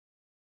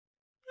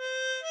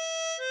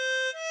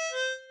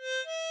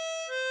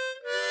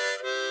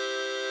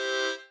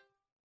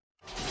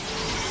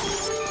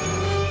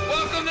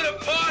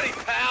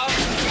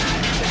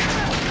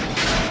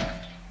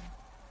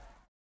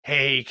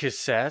Hey,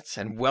 cassettes,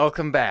 and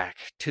welcome back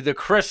to the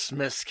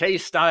Christmas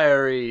Case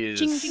Diaries.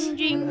 Jing, jing,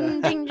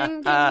 jing, jing,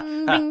 jing,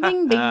 jing, bing,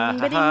 bing, bing,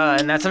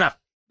 And that's enough.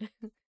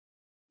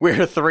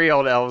 We're three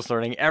old elves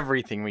learning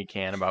everything we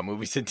can about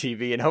movies and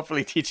TV and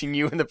hopefully teaching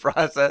you in the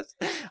process.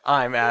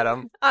 I'm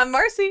Adam. I'm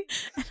Marcy.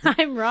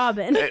 I'm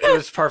Robin. It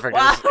was perfect.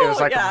 Wow, It was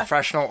like yeah. a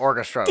professional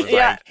orchestra. It was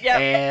Yeah, like, yeah.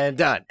 and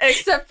done.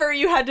 Except for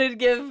you had to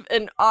give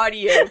an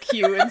audio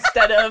cue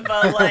instead of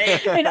An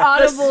the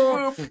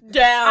audible. swoop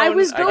down. I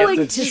was I guess going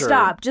it's to true.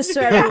 stop, just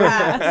so everyone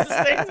knows.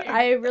 Yes.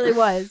 I really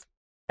was.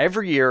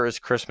 Every year as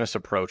Christmas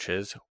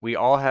approaches, we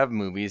all have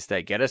movies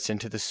that get us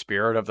into the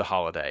spirit of the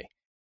holiday.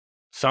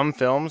 Some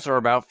films are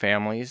about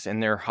families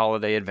and their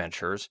holiday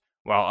adventures,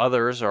 while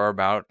others are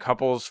about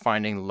couples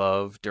finding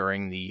love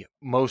during the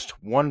most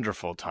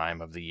wonderful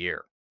time of the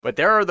year. But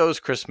there are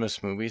those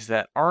Christmas movies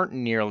that aren't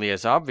nearly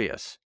as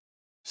obvious.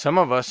 Some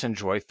of us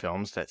enjoy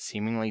films that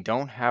seemingly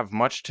don't have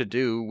much to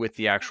do with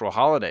the actual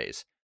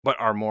holidays, but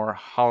are more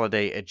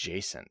holiday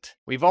adjacent.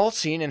 We've all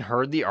seen and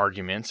heard the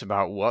arguments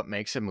about what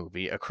makes a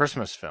movie a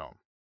Christmas film.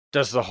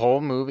 Does the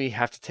whole movie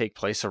have to take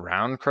place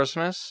around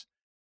Christmas?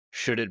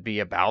 Should it be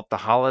about the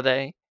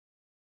holiday?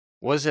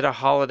 Was it a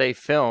holiday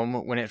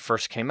film when it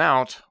first came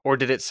out, or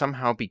did it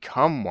somehow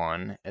become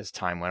one as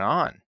time went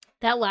on?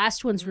 That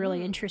last one's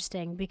really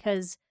interesting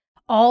because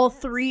all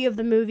three of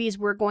the movies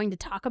we're going to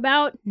talk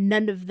about,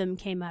 none of them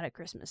came out at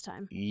Christmas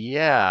time.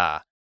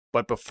 Yeah,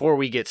 but before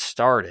we get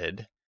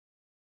started,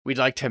 we'd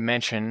like to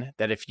mention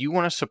that if you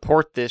want to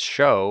support this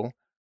show,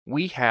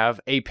 we have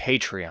a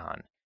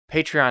Patreon.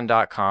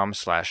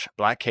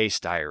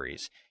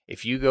 Patreon.com/BlackCaseDiaries.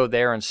 If you go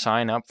there and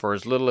sign up for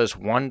as little as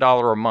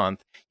 $1 a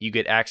month, you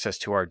get access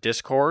to our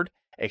Discord,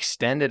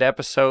 extended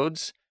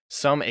episodes,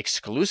 some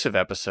exclusive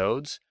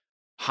episodes,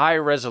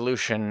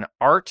 high-resolution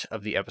art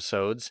of the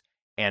episodes,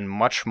 and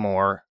much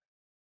more.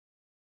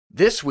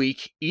 This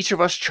week, each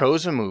of us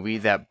chose a movie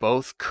that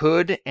both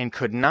could and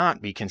could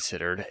not be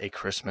considered a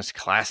Christmas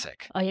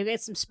classic. Oh, you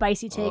get some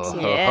spicy takes Oh,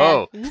 here.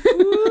 ho, Yeah.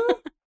 ho.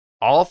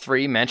 All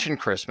three mention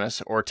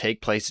Christmas or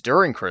take place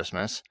during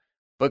Christmas,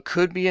 but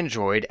could be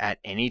enjoyed at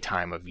any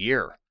time of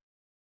year.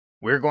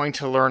 We're going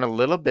to learn a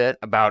little bit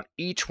about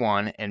each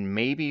one, and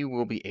maybe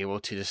we'll be able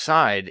to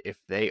decide if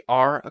they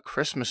are a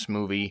Christmas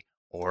movie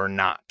or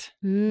not.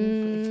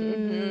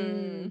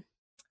 Mm.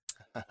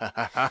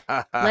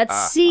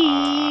 Let's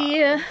see.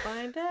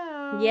 Find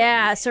out.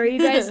 Yeah, so are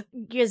you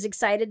guys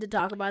excited to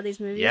talk about these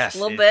movies? Yes, A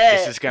little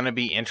this bit. is going to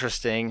be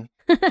interesting.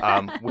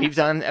 We've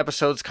done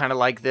episodes kind of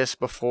like this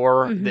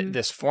before, Mhm.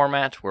 this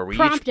format where we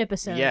Prompt each,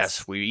 episodes.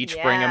 yes, we each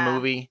bring a Yeah.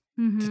 movie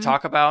to Mhm.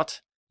 talk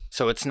about.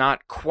 So it's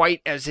not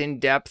quite as in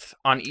depth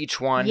on each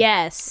one.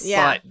 Yes.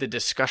 Yeah. But the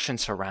discussion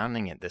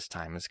surrounding it this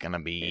time is going to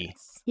be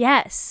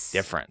Yes.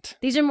 different.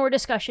 These are more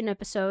discussion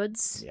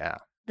episodes. Yeah.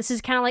 This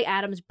is kind of like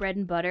Adam's bread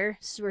and butter.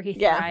 This is where he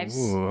Yeah. thrives.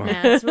 Ooh.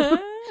 Yeah, that's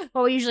what-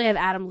 well, we usually have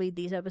Adam lead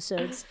these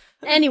episodes.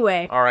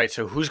 Anyway, All right.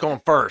 So who's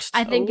going first?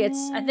 I think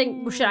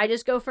should I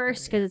just go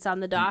first because it's on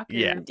the dock? or-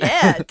 Yeah.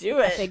 Yeah, do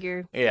I it.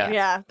 figure. Yeah.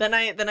 Yeah. Then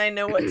I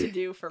know what to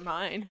do for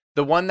mine.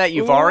 The one that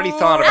you've already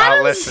thought about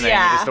Adam's- listening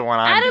yeah. is the one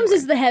I'm Adams doing.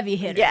 is the heavy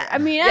hitter. Yeah. I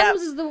mean, Yeah.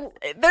 Adams is the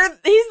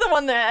He's the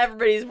one that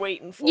everybody's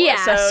waiting for. yeah.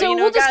 So, you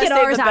know, we'll just gotta get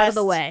save ours the out of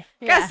the best- way.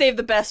 Gotta Yeah. save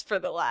the best for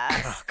the Oh,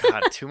 last.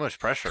 God, too much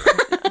pressure.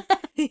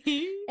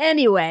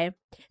 Anyway,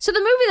 so the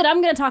movie that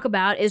I'm going to talk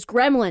about is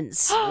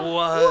Gremlins.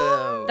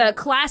 Whoa. The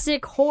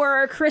classic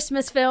horror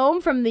Christmas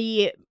film from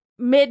the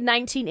mid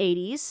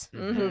 1980s.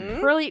 Mhm.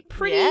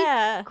 Pretty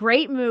Yeah.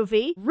 great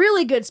movie.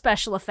 Really good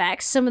special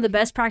effects. Some of the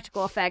best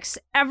practical effects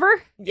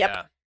ever.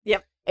 Yep. Yeah.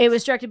 It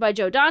was directed by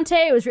Joe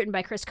Dante. It was written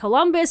by Chris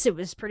Columbus. It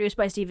was produced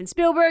by Steven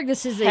Spielberg.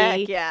 This is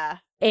Heck yeah.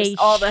 a Just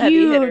all the heavy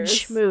huge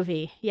hitters.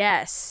 movie.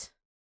 Yes.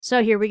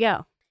 So here we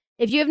go.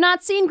 If you have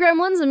not seen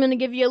Gremlins, I'm going to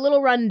give you a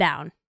little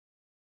rundown.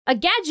 A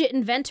gadget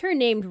inventor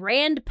named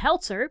Rand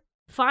Peltzer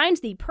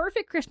finds the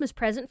perfect Christmas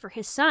present for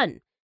his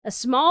son, a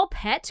small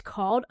pet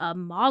called a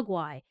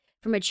mogwai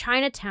from a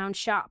Chinatown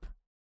shop.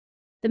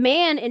 The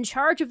man in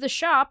charge of the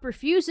shop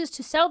refuses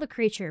to sell the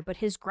creature, but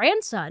his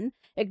grandson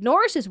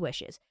ignores his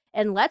wishes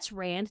and lets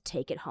Rand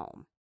take it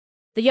home.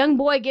 The young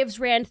boy gives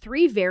Rand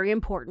 3 very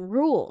important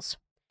rules.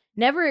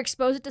 Never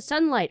expose it to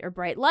sunlight or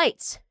bright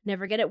lights,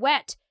 never get it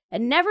wet,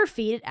 and never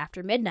feed it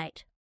after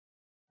midnight.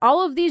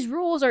 All of these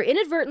rules are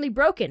inadvertently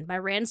broken by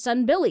Rand's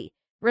son Billy,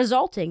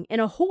 resulting in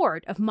a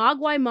horde of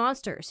mogwai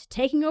monsters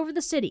taking over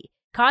the city,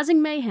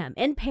 causing mayhem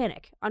and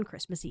panic on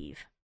Christmas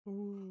Eve.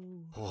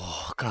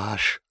 Oh,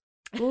 gosh.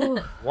 Ooh.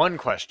 One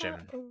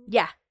question.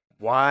 Yeah.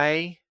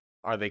 Why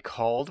are they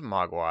called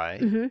Mogwai,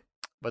 hmm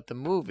but the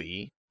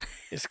movie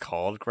is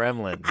called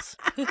Gremlins?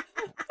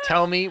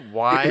 Tell me,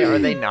 why are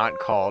they not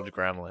called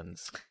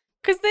Gremlins?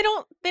 Because they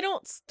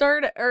don't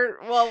start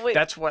wait,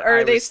 That's what or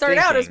I they was start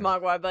out as thinking.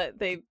 Mogwai, but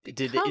they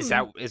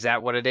Is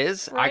that what it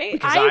is? Right?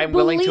 Because I I'm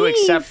willing to believe-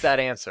 accept that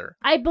answer.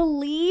 I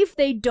believe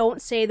they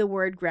don't say the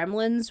word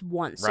gremlins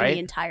once in Right? the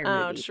entire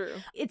Oh, movie. true.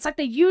 It's like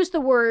they use the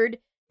word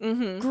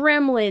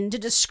gremlin to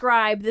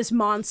describe this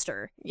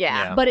monster,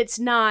 Yeah. but it's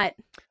not.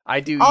 I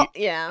do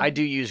Yeah. I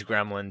do use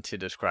gremlin to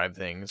describe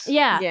things.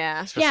 Yeah.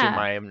 Yeah. Especially Yeah.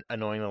 my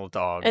annoying little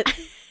dog.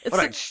 It's What,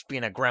 I'm just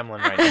being a gremlin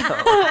right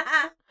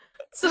now.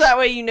 so that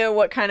way you know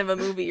what kind of a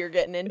movie you're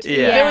getting into. If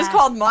Yeah. it was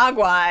called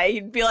Mogwai,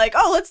 you'd be like,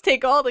 oh, let's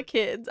take all the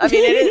kids. I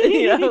mean,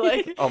 it is,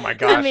 like... Oh my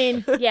gosh. I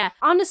mean, yeah.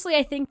 Honestly,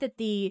 I think that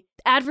the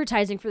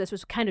advertising for this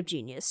was kind of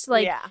genius.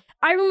 Like, yeah.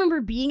 I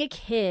remember being a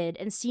kid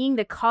and seeing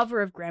the cover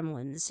of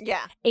Gremlins,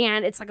 Yeah.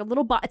 and it's like a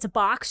little it's a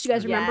box. Do you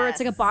guys remember? It's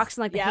like a Yes. box,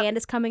 and like the Yep. hand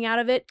is coming out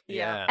of it.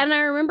 Yeah. And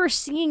I remember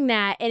seeing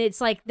that, and it's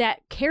like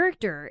that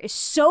character is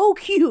so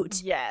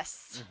cute,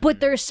 Yes. but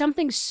there's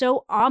something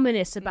so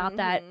ominous about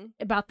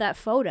Mhm. that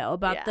photo,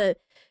 about Yeah.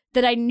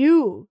 that I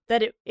knew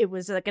that it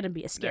was going to be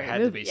a There scary had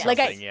to movie. be Like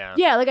something, I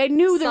yeah. like I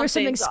knew there was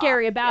something Something's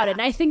scary off, about it, yeah.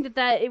 and I think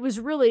that it was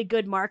really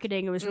good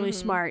marketing. It was really Mhm.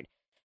 smart.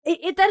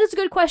 That is a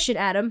good question,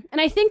 Adam. And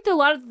I think that a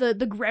lot of the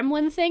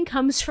gremlin thing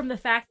comes from the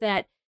fact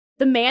that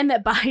the man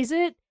that buys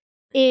it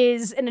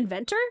is an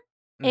inventor,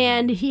 Mhm.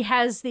 and he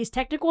has these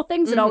technical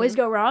things that always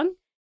Mm-hmm. go wrong.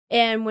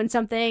 And when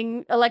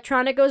something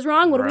electronic goes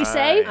wrong, what do we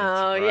say? Right,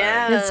 Oh, right.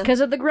 yeah. It's because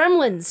of the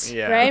gremlins,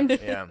 Yeah.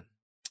 right? Yeah.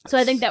 So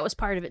I think that was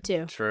part of it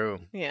too. True.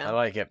 Yeah. I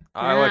like it.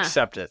 I'll Yeah.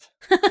 accept it.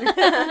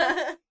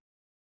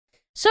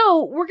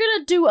 So we're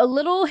gonna do a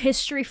little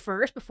history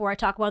first before I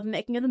talk about the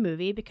making of the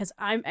movie, because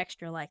I'm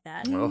extra like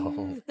that.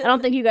 Oh. I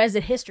don't think you guys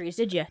did histories,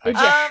 did you? Did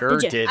you? I sure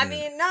Did ya? didn't. I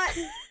mean, not...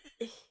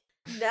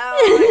 No,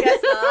 I guess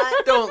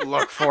not. Don't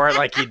look for it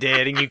like you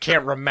did, and you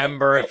can't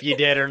remember if you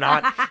did or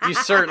not. You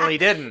certainly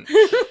didn't.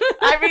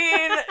 I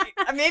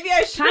mean, maybe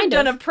I should have Kind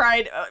done of. a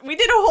Pride. We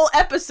did a whole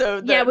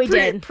episode that Yeah, we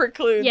did.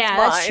 precludes Yeah, mine.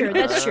 that's true.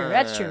 That's true.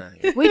 That's true.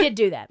 We did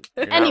do that.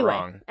 You're not Anyway,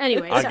 wrong. so,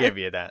 I'll give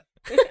you that.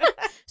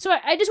 so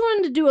I just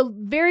wanted to do a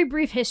very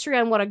brief history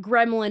on what a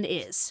gremlin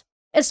is.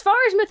 As far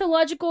as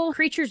mythological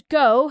creatures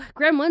go,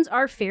 gremlins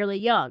are fairly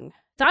young.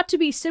 Thought to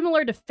be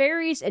similar to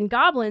fairies and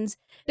goblins,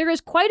 there is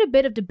quite a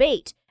bit of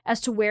debate as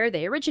to where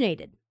they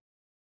originated.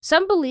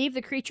 Some believe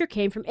the creature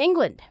came from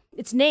England.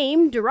 Its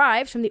name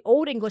derives from the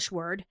Old English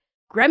word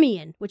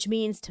gremian, which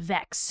means to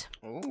vex.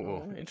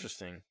 Ooh,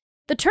 interesting.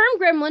 The term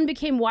gremlin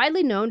became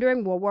widely known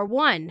during World War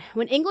I,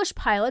 when English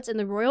pilots in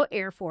the Royal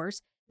Air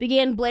Force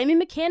began blaming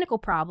mechanical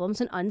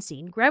problems on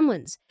unseen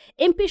gremlins,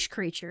 impish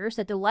creatures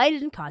that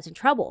delighted in causing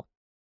trouble.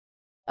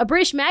 A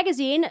British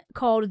magazine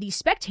called The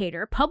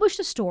Spectator published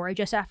a story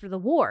just after the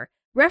war,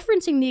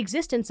 referencing the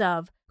existence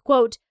of,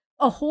 quote,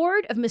 a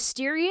horde of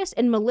mysterious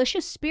and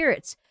malicious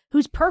spirits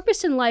whose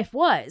purpose in life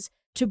was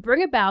to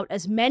bring about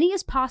as many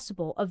as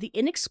possible of the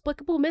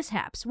inexplicable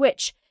mishaps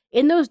which,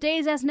 in those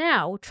days as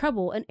now,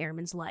 trouble an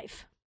airman's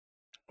life.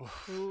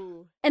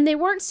 Ooh. And they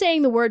weren't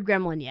saying the word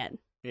gremlin yet.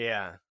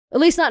 Yeah. At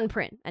least not in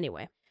print,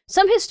 anyway.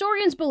 Some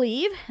historians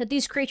believe that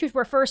these creatures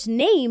were first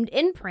named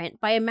in print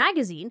by a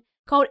magazine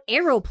called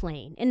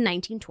Aeroplane in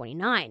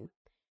 1929,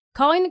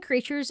 calling the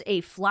creatures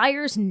a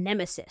flyer's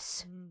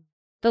nemesis.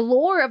 The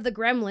lore of the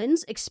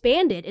gremlins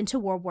expanded into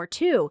World War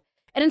II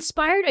and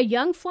inspired a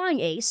young flying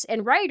ace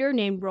and writer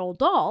named Roald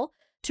Dahl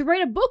to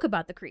write a book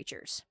about the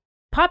creatures.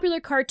 Popular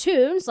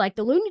cartoons like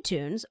the Looney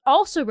Tunes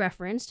also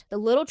referenced the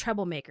little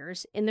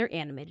troublemakers in their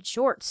animated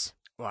shorts.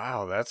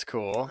 Wow, that's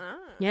cool. Ah.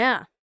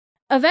 Yeah.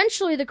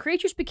 Eventually, the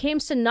creatures became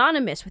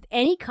synonymous with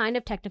any kind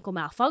of technical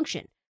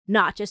malfunction,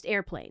 not just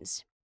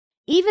airplanes.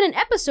 Even an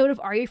episode of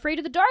Are You Afraid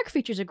of the Dark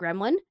features a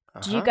gremlin.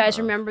 Do you guys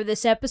Uh-huh. remember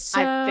this episode?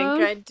 I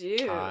think I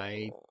do.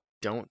 I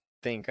don't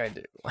think I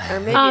do. Or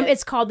maybe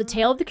It's called The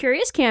Tale of the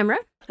Curious Camera.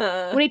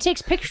 When he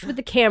takes pictures with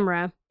the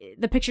camera,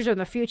 the pictures are in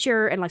the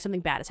future and like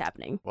something bad is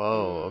happening.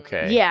 Whoa,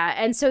 okay. Yeah,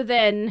 and so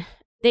then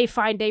they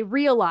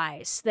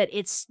realize that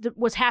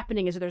what's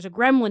happening is that there's a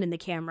gremlin in the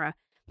camera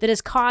that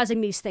is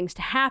causing these things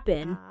to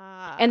happen.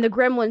 And the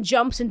gremlin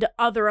jumps into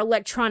other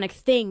electronic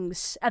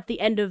things at the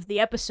end of the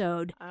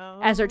episode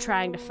as they're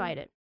trying to fight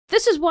it.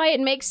 This is why it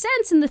makes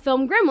sense in the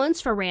film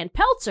Gremlins for Rand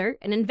Peltzer,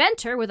 an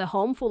inventor with a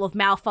home full of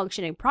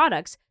malfunctioning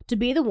products, to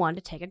be the one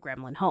to take a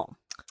gremlin home.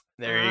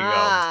 There you go.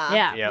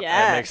 Yeah. Yep,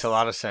 that makes a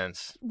lot of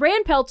sense.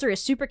 Rand Peltzer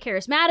is super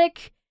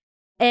charismatic,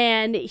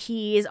 and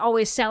he is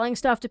always selling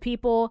stuff to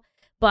people,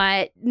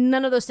 but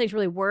none of those things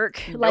really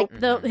work. Like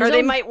Mhm. his Or they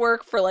own- might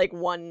work for like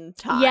one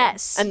time.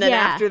 Yes, And then yeah.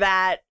 after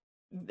that,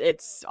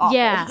 it's awful.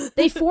 Yeah,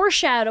 they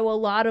foreshadow a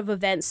lot of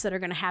events that are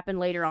going to happen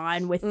later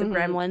on with the Mhm.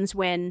 gremlins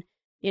when,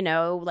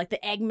 like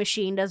the egg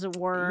machine doesn't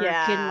work and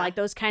Yeah. like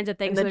those kinds of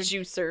things. And the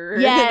They're-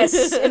 juicer.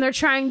 Yes, and they're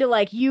trying to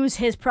like use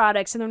his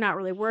products and they're not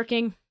really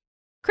working.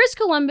 Chris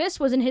Columbus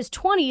was in his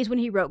 20s when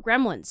he wrote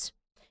Gremlins.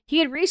 He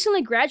had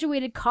recently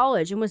graduated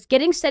college and was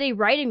getting steady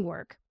writing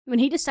work when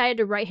he decided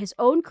to write his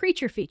own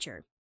creature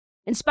feature.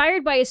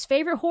 Inspired by his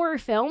favorite horror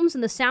films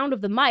and the sound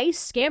of the mice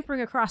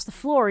scampering across the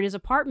floor in his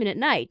apartment at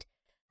night,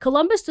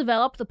 Columbus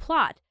developed the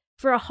plot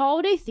for a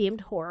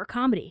holiday-themed horror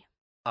comedy.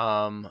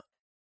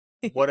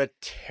 What a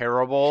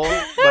terrible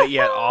but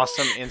yet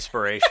awesome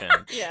inspiration.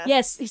 Yes.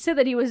 Yes, he said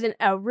that he was in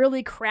a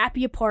really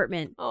crappy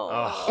apartment Oh.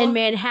 Ugh. in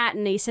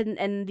Manhattan. He said,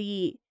 and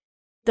the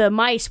the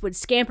mice would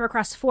scamper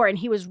across the floor, and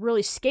he was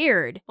really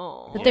scared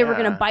Oh. that they were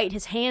going to Yeah. bite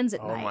his hands at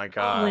Oh night my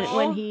gosh.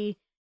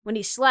 when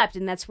he slept,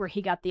 and that's where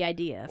he got the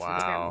idea for the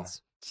Wow.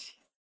 Gremlins.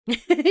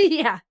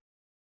 Yeah.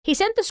 He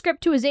sent the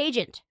script to his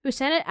agent, who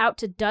sent it out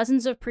to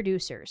dozens of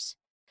producers.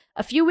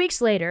 A few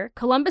weeks later,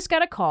 Columbus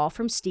got a call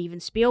from Steven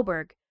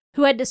Spielberg,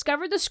 who had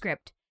discovered the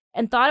script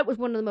and thought it was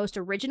one of the most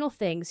original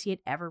things he had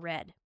ever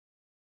read.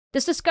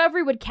 This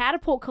discovery would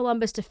catapult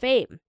Columbus to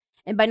fame,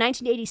 and by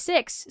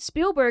 1986,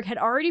 Spielberg had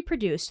already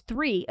produced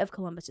 3 of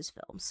Columbus's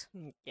films.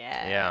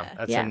 Yeah. Yeah,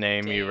 that's Yeah. a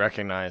name you Dang.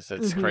 recognize.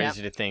 It's Mhm.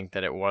 crazy to think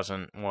that it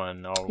wasn't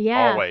one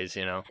Yeah. always,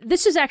 you know.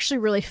 This is actually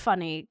really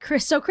funny.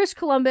 Chris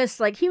Columbus,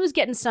 like, he was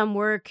getting some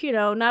work,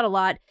 not a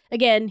lot.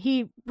 Again,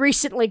 he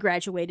recently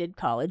graduated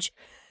college.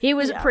 He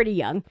was Yeah. pretty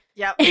young.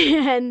 Yep.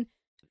 And,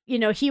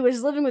 he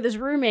was living with his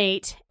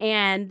roommate,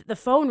 and the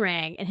phone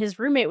rang, and his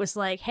roommate was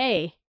like,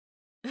 hey.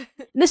 And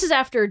this is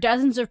after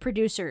dozens of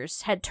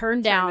producers had turned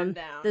him down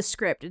down. the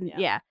script. And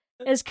Yeah.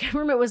 his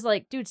roommate was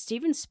like, dude,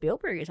 Steven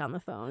Spielberg is on the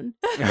phone.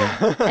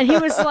 And he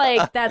was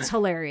like, that's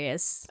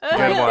hilarious. Good Like,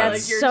 one.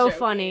 that's Like, you're so joking.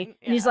 funny.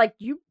 And he's Yeah. like,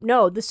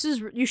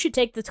 you should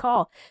take the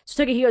call.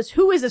 So he goes,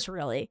 who is this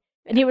really?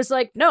 And he was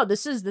like, no,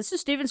 this is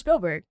Steven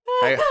Spielberg.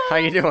 How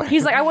you doing?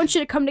 He's like, I want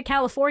you to come to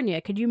California.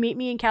 Could you meet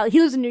me in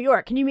He lives in New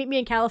York. Can you meet me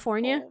in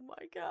California Oh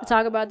my god. to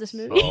talk about this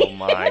movie? Oh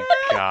my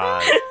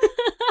god,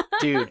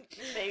 dude,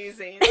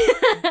 Amazing.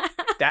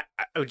 that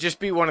it would just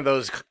be one of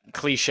those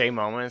cliche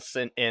moments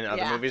in other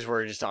Yeah. movies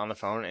where you're just on the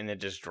phone and it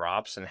just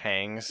drops and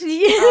hangs, Oh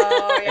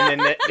yeah. and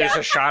then there's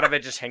a shot of it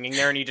just hanging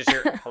there, and you just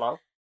hear hello,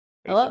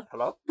 Hello?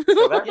 hello,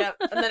 Still there? Yep.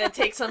 And then it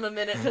takes them a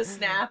minute to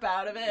snap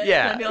out of it.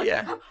 Yeah, And then be like,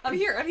 yeah. "Oh, I'm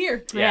here. I'm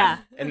here. Yeah.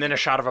 And then a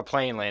shot of a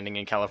plane landing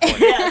in California.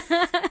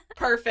 Yes.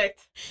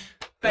 Perfect.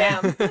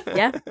 Bam.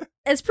 Yeah,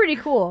 it's pretty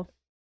cool.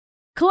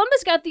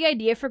 Columbus got the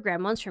idea for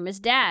Gremlins from his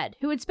dad,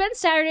 who had spent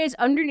Saturdays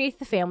underneath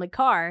the family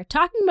car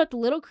talking about the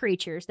little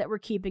creatures that were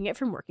keeping it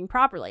from working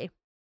properly.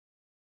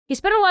 He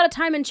spent a lot of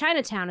time in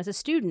Chinatown as a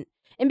student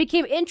and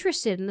became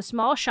interested in the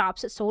small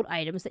shops that sold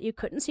items that you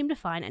couldn't seem to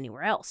find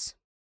anywhere else.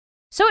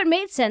 So it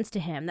made sense to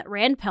him that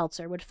Rand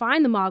Peltzer would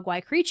find the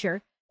Mogwai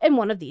creature in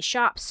one of these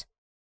shops.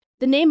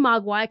 The name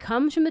Mogwai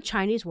comes from the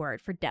Chinese word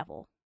for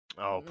devil.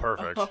 Oh,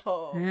 perfect.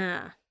 Oh.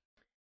 Yeah.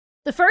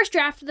 The first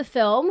draft of the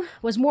film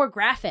was more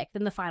graphic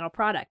than the final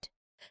product.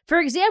 For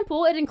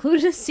example, it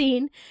included a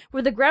scene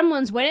where the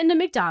Gremlins went into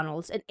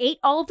McDonald's and ate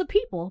all of the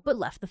people but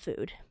left the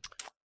food.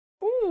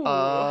 Ooh.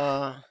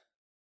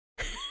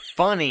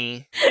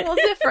 Funny, A little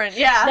different.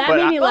 Yeah. That But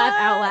made I- me laugh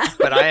out loud.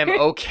 but I am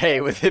okay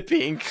with it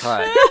being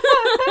cut.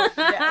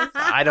 Yes.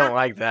 I don't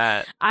like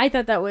that, I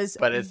thought that was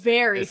but it's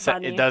very it's,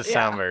 funny. It does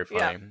sound Yeah, very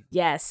yeah. funny.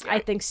 Yes, I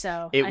think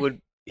so. It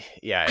would,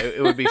 yeah,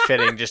 it would be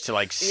fitting just to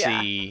like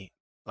Yeah. see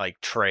like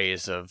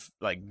trays of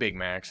like Big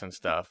Macs and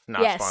stuff.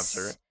 Not Yes.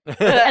 sponsored.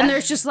 And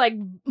there's just like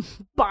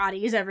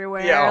bodies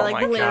everywhere, Yeah, oh like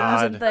my limbs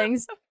God. and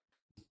things.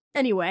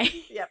 Anyway.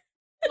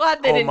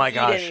 Glad they Oh didn't my eat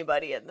gosh.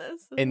 anybody in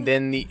this. And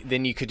then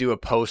you could do a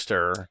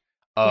poster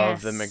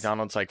of the Yes.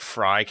 McDonald's like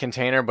fry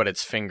container, but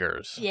it's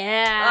fingers.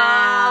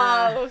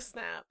 Yeah. Oh,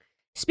 snap.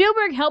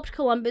 Spielberg helped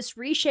Columbus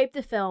reshape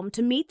the film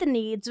to meet the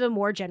needs of a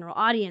more general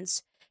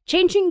audience,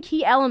 changing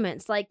key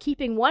elements like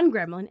keeping one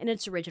gremlin in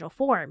its original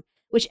form,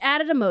 which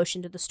added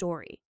emotion to the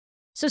story.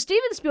 So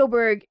Steven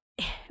Spielberg,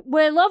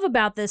 what I love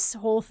about this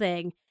whole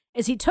thing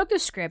is he took the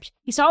script,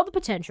 he saw the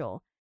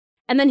potential,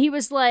 and then he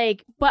was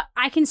like, but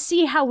I can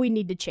see how we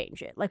need to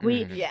change it. Like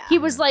Mhm. Yeah. he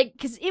was like,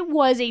 because it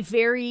was a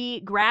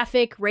very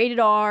graphic, rated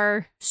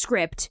R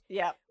script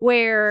Yep.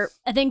 where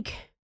I think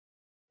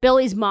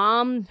Billy's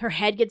mom, her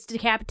head gets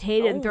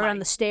decapitated and Oh thrown my on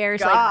the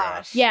stairs. Like,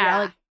 Gosh.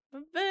 yeah,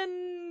 like-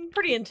 been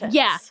pretty intense.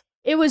 Yeah.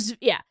 it was,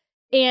 yeah.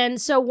 And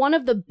so one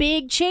of the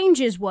big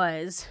changes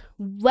was,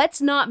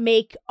 let's not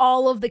make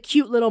all of the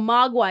cute little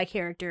Mogwai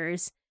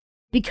characters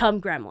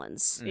become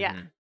gremlins. Yeah.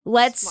 Mhm.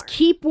 Let's Smart.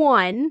 keep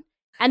one,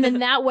 and then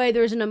that way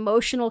there's an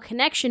emotional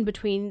connection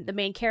between the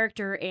main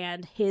character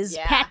and his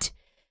Yeah. pet.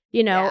 A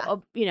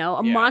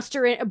Yeah.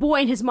 monster, a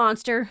boy and his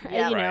monster.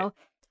 Yeah. Right.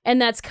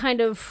 And that's kind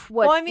of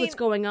Well, I mean- what's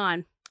going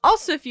on.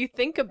 Also, if you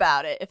think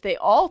about it, if they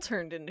all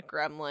turned into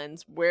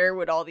gremlins, where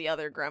would all the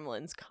other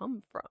gremlins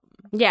come from?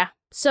 Yeah.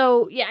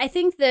 So yeah, I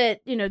think that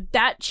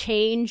that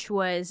change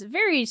was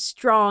very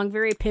strong,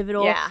 very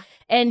pivotal, Yeah.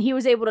 and he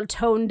was able to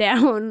tone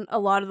down a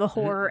lot of the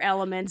horror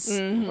elements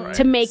Mhm. Right.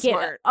 to make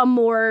Smart. it a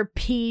more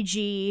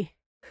PG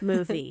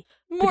movie.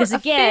 More Because a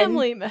again,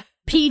 family me-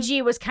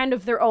 PG was kind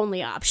of their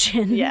only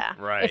option. Yeah.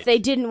 Right. If they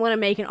didn't want to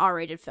make an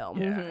R-rated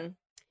film. Yeah. Mhm.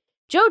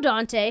 Joe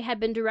Dante had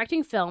been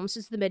directing films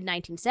since the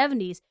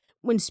mid-1970s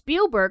when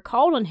Spielberg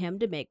called on him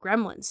to make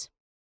Gremlins.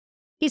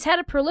 He's had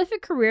a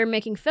prolific career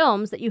making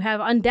films that you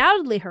have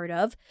undoubtedly heard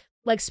of,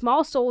 like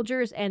Small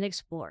Soldiers and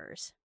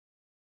Explorers.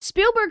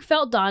 Spielberg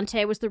felt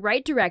Dante was the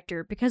right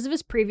director because of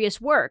his previous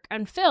work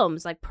on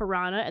films like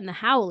Piranha and The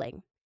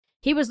Howling.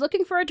 He was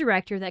looking for a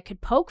director that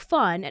could poke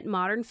fun at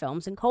modern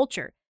films and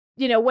culture.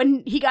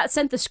 When he got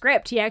sent the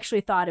script, he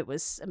actually thought it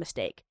was a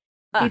mistake.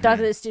 He thought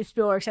that Steve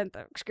Spielberg sent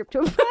the script to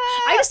him.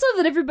 I just love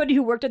that everybody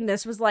who worked on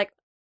this was like,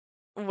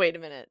 Wait a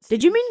minute.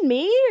 Did you mean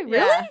me? Really?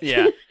 Yeah.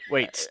 Yeah.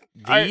 Wait,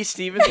 Are- the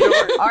Steven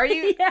Spielberg? Are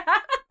you? Yeah.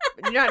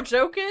 You're not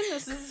joking?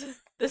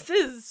 This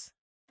is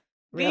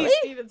Really? the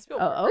Steven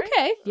Spielberg. Oh, right?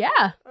 okay. Yeah.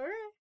 All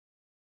right.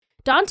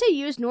 Dante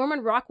used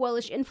Norman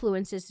Rockwellish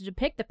influences to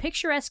depict the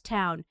picturesque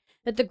town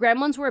that the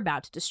Gremlins were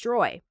about to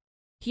destroy.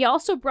 He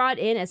also brought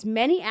in as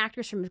many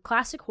actors from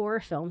classic horror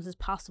films as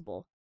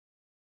possible.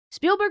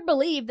 Spielberg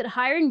believed that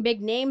hiring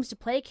big names to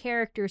play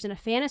characters in a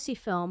fantasy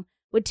film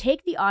would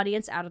take the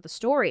audience out of the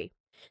story,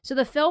 so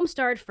the film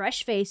starred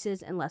fresh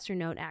faces and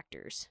lesser-known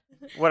actors.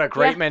 What a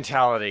great Yeah.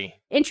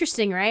 mentality.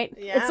 Interesting, right?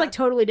 Yeah. It's like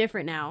totally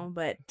different now,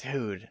 but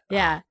Dude.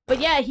 yeah. But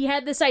yeah, he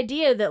had this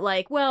idea that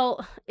like,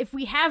 well, if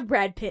we have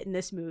Brad Pitt in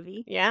this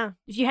movie, Yeah.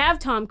 if you have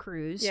Tom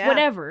Cruise, Yeah.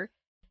 whatever,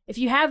 if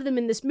you have them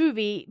in this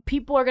movie,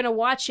 people are going to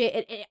watch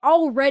it and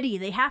already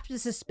they have to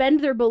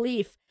suspend their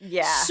belief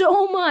Yeah.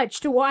 so much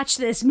to watch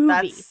this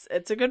movie.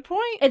 It's a good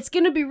point. It's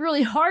going to be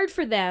really hard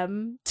for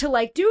them to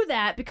like do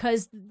that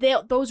because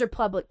those are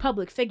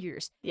public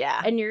figures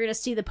Yeah. and you're going to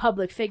see the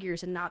public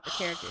figures and not the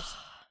characters.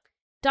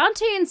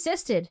 Dante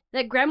insisted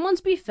that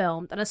Gremlins be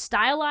filmed on a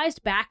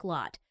stylized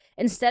backlot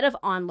instead of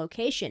on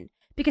location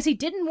because he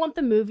didn't want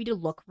the movie to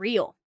look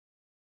real.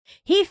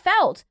 He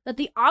felt that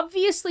the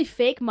obviously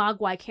fake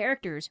Mogwai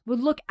characters would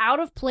look out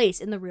of place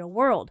in the real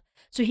world,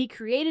 so he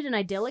created an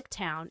idyllic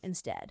town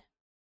instead.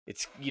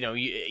 It's,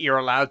 you're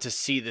allowed to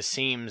see the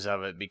seams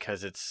of it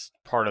because it's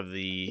part of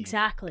the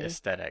Exactly.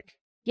 aesthetic.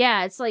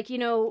 Yeah, it's like,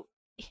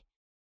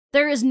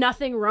 there is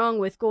nothing wrong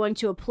with going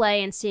to a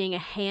play and seeing a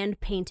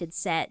hand-painted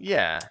set.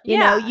 Yeah.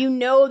 You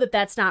know that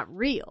that's not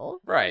real,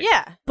 Right.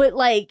 Yeah. but,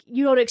 like,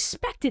 you don't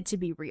expect it to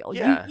be real.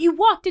 Yeah. You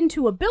walked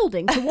into a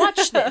building to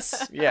watch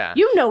this. Yeah.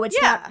 You know it's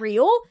Yeah. not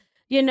real,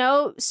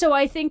 So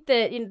I think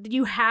that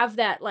you have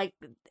that, like,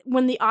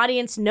 when the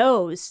audience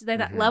knows that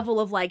Mhm. level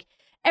of, like,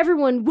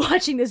 everyone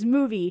watching this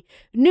movie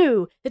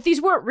knew that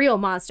these weren't real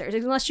monsters,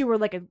 unless you were,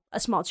 like, a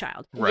small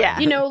child. Right.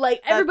 Yeah.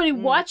 Like, everybody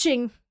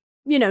watching,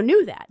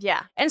 knew that.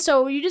 Yeah. And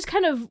so you just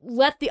kind of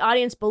let the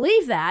audience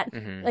believe that,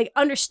 Mhm. like,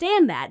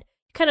 understand that,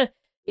 kind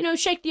of,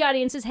 shake the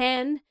audience's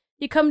hand.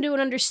 You come to an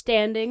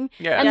understanding,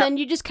 Yeah. and Yep. then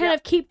you just kind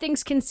of keep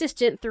things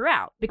consistent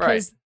throughout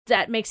because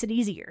that makes it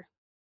easier.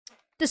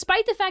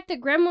 Despite the fact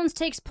that Gremlins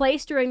takes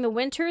place during the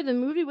winter, the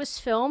movie was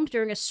filmed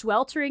during a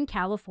sweltering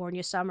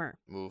California summer.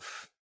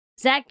 Oof.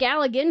 Zach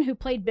Galligan, who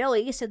played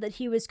Billy, said that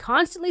he was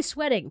constantly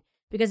sweating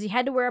because he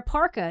had to wear a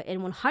parka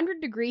in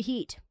 100-degree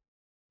heat.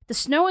 The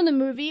snow in the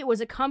movie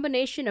was a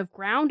combination of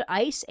ground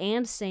ice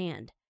and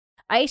sand.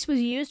 Ice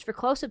was used for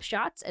close-up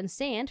shots and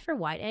sand for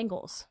wide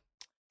angles.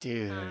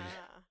 Dude. Uh,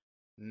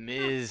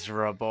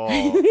 Miserable.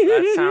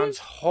 That sounds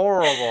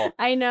horrible.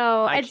 I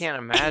know. I It's- can't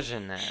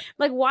imagine that.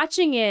 Like,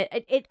 watching it,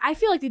 I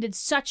feel like they did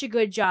such a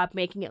good job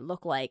making it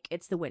look like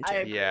it's the winter. I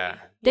agree. Yeah.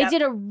 They Yep.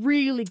 did a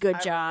really good I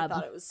job.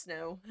 thought it was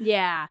snow.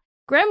 Yeah.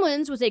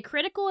 Gremlins was a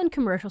critical and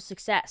commercial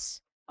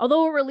success.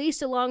 Although it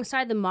released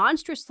alongside the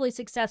monstrously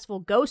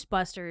successful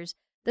Ghostbusters,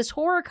 this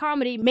horror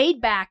comedy made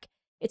back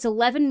its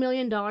 $11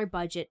 million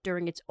budget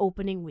during its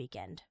opening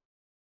weekend.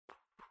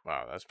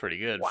 Wow, that's pretty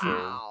good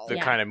Wow. for the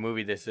Yeah. kind of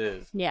movie this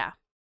is. Yeah.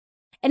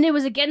 And it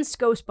was against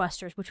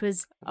Ghostbusters, which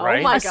was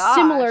Right? Oh my a gosh.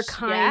 similar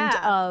kind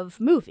yeah. of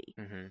movie.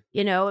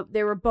 Mm-hmm.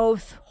 They were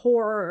both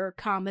horror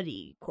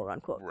comedy, quote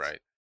unquote. Right.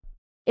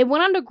 It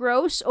went on to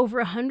gross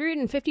over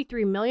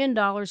 $153 million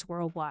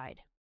worldwide.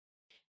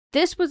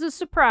 This was a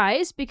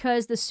surprise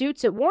because the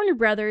suits at Warner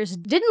Brothers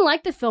didn't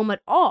like the film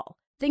at all,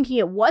 thinking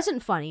it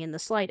wasn't funny in the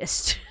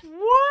slightest.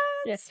 What?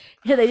 Yeah.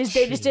 Yeah, they just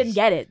didn't Jeez.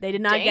 get it. They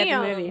did not get the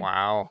Damn. movie.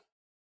 Wow.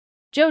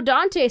 Joe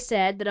Dante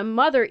said that a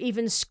mother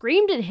even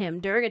screamed at him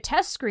during a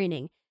test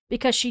screening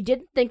because she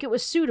didn't think it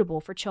was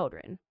suitable for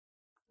children.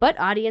 But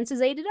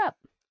audiences ate it up.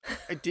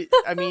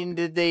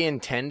 Did they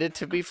intend it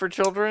to be for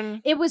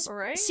children? It was,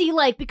 Right? see,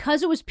 like,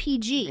 because it was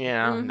PG.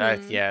 Yeah, Mhm.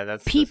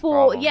 that's the People,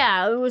 problem.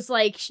 yeah, it was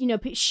like,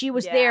 she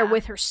was there Yeah.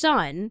 with her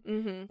son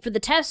Mm-hmm. for the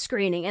test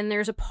screening, and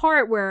there's a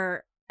part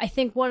where I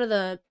think one of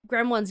the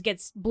gremlins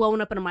gets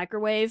blown up in a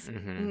microwave,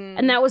 Mm-hmm.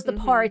 and that was the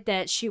part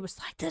that she was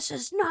like, this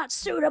is not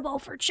suitable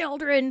for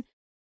children.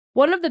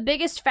 One of the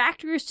biggest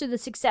factors to the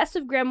success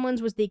of Gremlins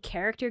was the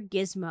character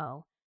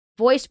Gizmo.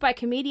 Voiced by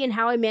comedian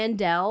Howie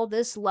Mandel,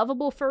 this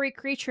lovable furry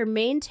creature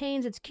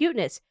maintains its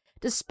cuteness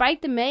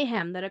despite the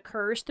mayhem that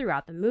occurs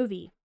throughout the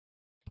movie.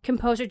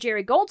 Composer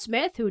Jerry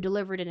Goldsmith, who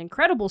delivered an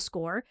incredible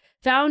score,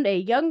 found a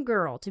young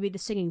girl to be the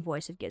singing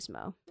voice of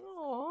Gizmo.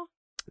 Aw,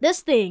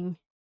 This thing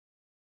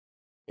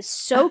is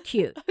so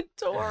cute.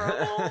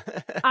 adorable.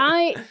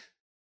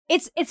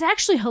 It's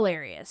actually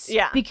hilarious.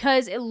 Yeah.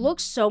 Because it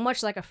looks so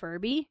much like a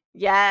Furby,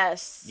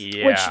 Yes.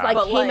 Yeah. which like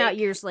But, came out like,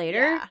 years later.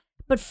 Yeah.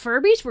 But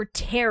Furbies were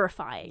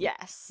terrifying.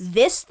 Yes.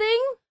 This thing,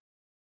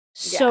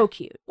 so Yeah.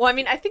 cute. Well, I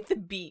mean, I think the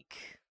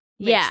beak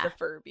makes Yeah. the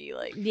Furby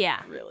like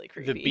Yeah. really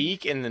creepy. The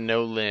beak and the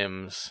no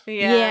limbs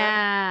Yeah.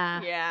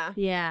 Yeah. Yeah.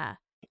 Yeah.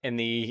 and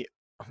the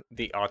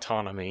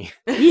autonomy.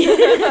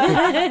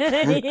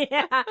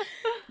 yeah.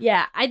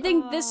 Yeah. I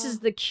think this is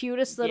the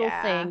cutest little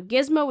Yeah. thing.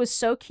 Gizmo is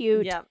so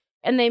cute. Yep.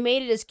 and they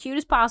made it as cute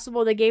as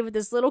possible. They gave it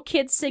this little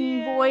kid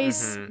singing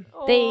voice. Mhm.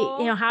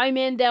 They, Howie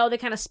Mandel, they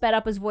kind of sped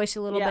up his voice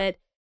a little bit,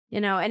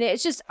 and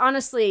it's just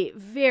honestly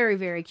very,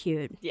 very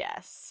cute.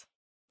 Yes.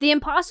 The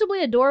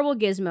impossibly adorable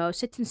Gizmo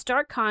sits in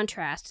stark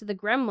contrast to the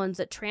gremlins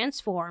that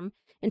transform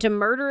into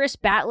murderous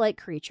bat-like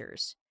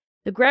creatures.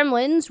 The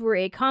gremlins were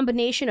a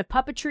combination of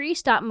puppetry,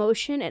 stop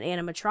motion, and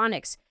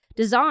animatronics,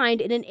 designed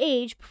in an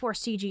age before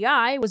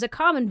CGI was a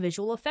common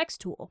visual effects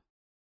tool.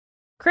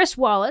 Chris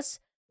Wallace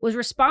was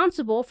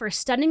responsible for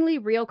stunningly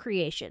real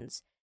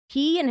creations.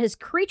 He and his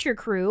creature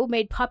crew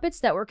made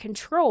puppets that were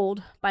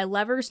controlled by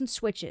levers and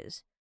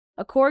switches.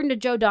 According to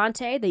Joe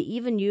Dante, they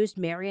even used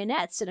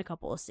marionettes in a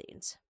couple of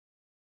scenes.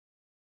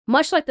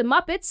 Much like the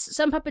Muppets,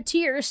 some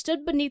puppeteers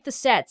stood beneath the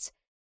sets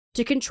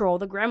to control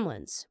the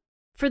gremlins.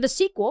 For the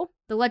sequel,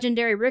 the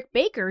legendary Rick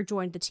Baker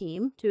joined the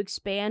team to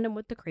expand on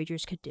what the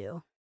creatures could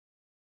do.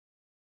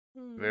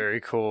 Very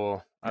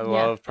cool. I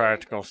love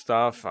practical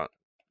stuff.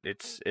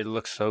 It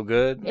looks so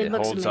good. It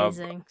looks holds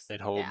amazing.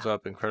 It holds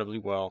up incredibly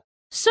well.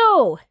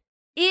 So,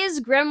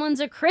 is Gremlins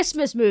a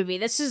Christmas movie?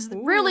 This is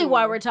really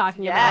why we're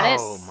talking about it.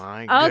 Oh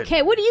my goodness.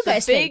 Okay, what do you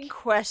guys Big think?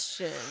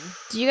 question.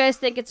 Do you guys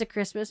think it's a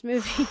Christmas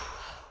movie?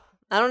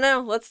 I don't know.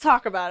 Let's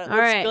talk about it. All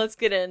right. Let's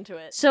get into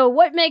it. So,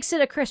 what makes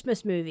it a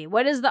Christmas movie?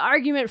 What is the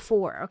argument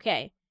for?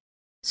 Okay.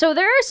 So,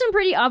 there are some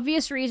pretty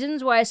obvious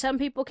reasons why some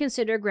people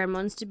consider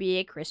Gremlins to be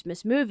a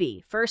Christmas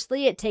movie.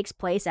 Firstly, it takes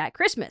place at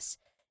Christmas.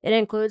 It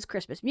includes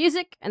Christmas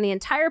music, and the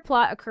entire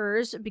plot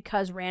occurs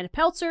because Rand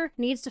Peltzer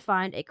needs to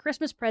find a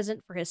Christmas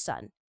present for his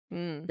son.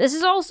 This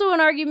is also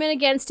an argument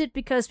against it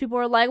because people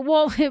are like,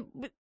 well,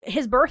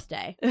 his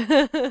birthday.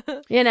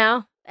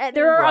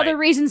 There are other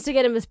reasons to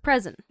get him his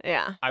present.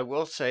 Yeah. I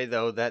will say,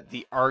 though, that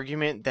the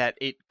argument that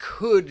it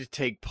could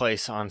take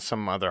place on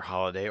some other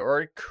holiday or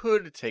it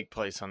could take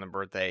place on the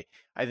birthday,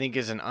 I think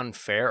is an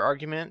unfair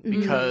argument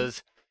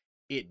because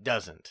it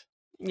doesn't.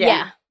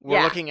 Yeah.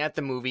 We're looking at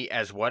the movie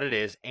as what it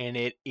is, and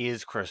it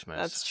is Christmas.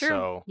 That's true.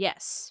 So.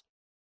 Yes.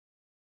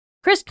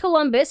 Chris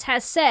Columbus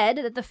has said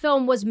that the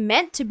film was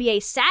meant to be a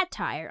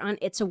satire on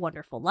It's a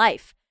Wonderful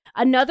Life,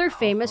 another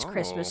famous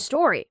Christmas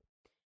story.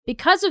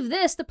 Because of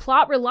this, the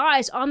plot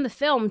relies on the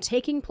film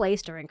taking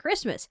place during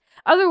Christmas.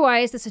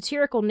 Otherwise, the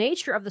satirical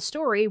nature of the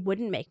story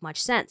wouldn't make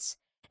much sense.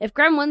 If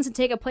Gremlins had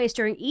taken place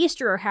during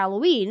Easter or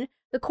Halloween,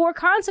 the core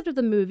concept of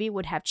the movie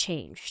would have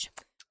changed.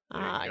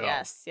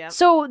 Yes. Yep.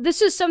 So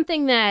this is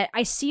something that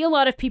I see a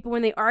lot of people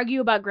when they argue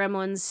about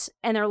Gremlins,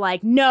 and they're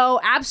like, no,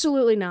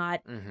 absolutely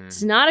not. Mm-hmm.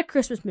 It's not a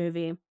Christmas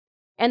movie.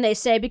 And they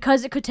say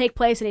because it could take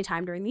place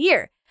anytime during the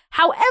year.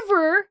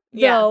 However,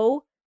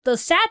 though, the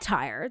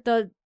satire,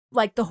 the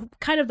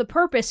kind of the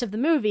purpose of the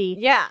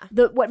movie,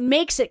 what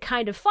makes it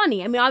kind of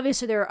funny. I mean,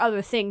 obviously there are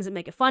other things that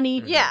make it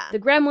funny. Yeah. The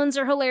Gremlins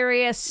are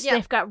hilarious.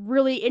 They've got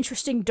really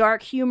interesting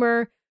dark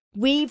humor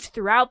weaved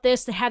throughout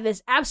this. They have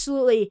this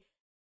absolutely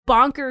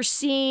bonkers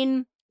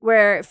scene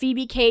where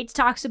Phoebe Cates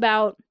talks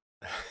about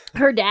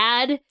her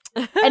dad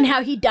and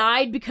how he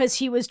died because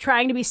he was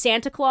trying to be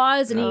Santa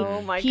Claus and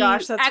he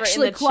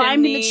actually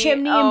climbed in the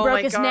chimney and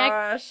broke his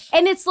neck.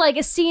 And it's like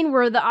a scene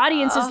where the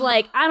audience is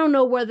like, I don't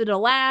know whether to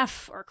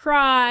laugh or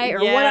cry or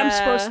what I'm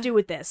supposed to do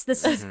with this.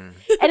 This is, and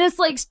it's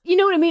like, you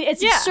know what I mean?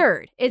 It's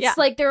absurd. It's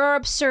like there are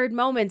absurd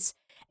moments.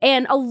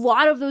 And a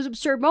lot of those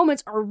absurd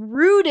moments are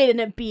rooted in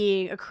it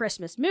being a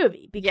Christmas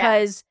movie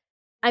because,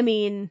 I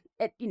mean,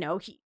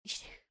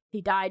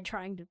 he died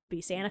trying to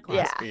be Santa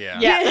Claus.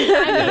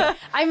 Yeah.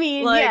 I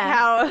mean, like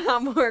how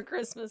more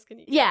Christmas can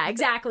you get? Yeah,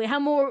 exactly. How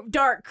more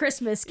dark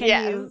Christmas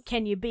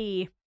can you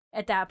be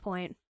at that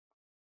point?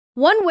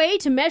 One way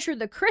to measure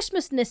the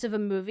Christmasness of a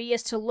movie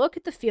is to look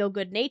at the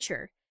feel-good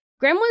nature.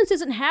 Gremlins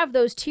doesn't have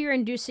those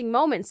tear-inducing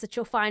moments that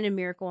you'll find in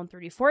Miracle on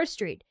 34th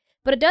Street,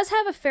 but it does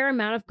have a fair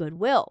amount of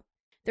goodwill.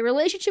 The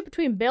relationship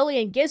between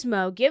Billy and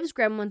Gizmo gives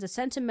Gremlins a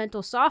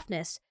sentimental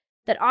softness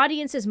that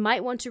audiences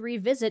might want to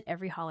revisit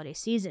every holiday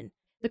season.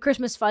 The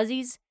Christmas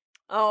fuzzies,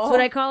 that's what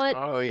I call it.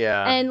 Oh,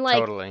 yeah, and like,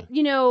 totally.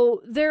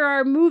 There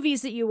are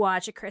movies that you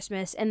watch at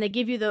Christmas, and they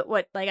give you the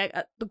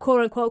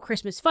quote-unquote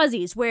Christmas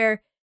fuzzies,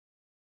 where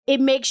it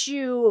makes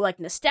you, like,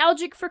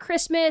 nostalgic for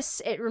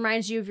Christmas. It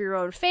reminds you of your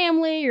own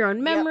family, your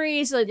own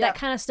memories, that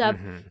kind of stuff.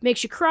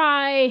 Makes you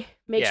cry,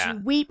 makes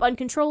you weep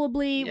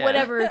uncontrollably,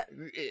 whatever.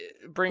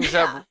 It brings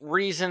up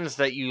reasons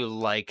that you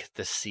like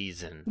the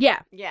season. Yeah.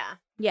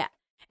 Yeah.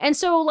 And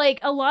so, like,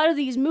 a lot of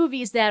these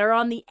movies that are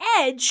on the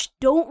edge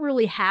don't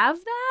really have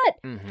that.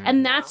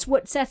 And that's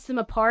what sets them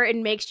apart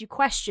and makes you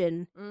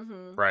question,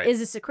 right, is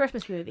this a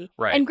Christmas movie?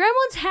 Right. And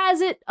Gremlins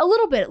has it a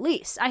little bit, at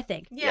least, I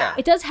think. Yeah.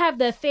 It does have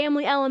the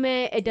family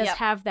element. It does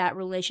have that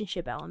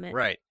relationship element.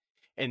 Right.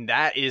 And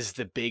that is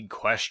the big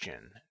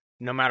question.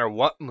 No matter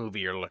what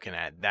movie you're looking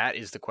at, that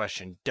is the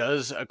question.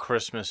 Does a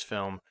Christmas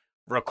film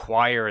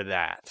require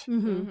that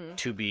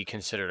to be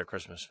considered a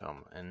Christmas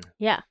film? And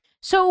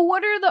so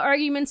what are the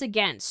arguments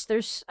against?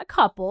 There's a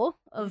couple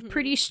of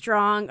pretty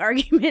strong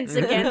arguments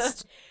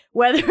against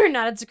whether or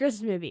not it's a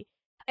Christmas movie.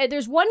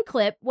 There's one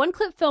clip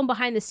filmed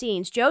behind the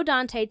scenes. Joe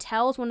Dante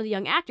tells one of the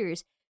young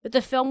actors that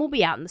the film will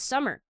be out in the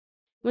summer.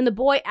 When the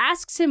boy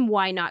asks him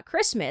why not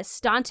Christmas,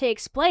 Dante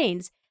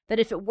explains that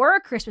if it were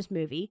a Christmas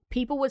movie,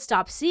 people would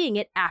stop seeing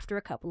it after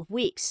a couple of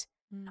weeks.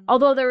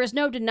 Although there is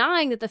no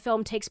denying that the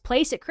film takes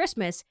place at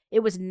Christmas,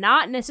 it was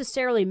not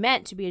necessarily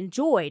meant to be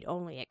enjoyed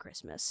only at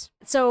Christmas.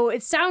 So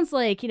it sounds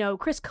like,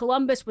 Chris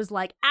Columbus was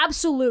like,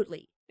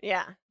 absolutely.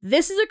 Yeah.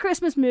 This is a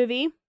Christmas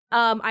movie.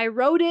 I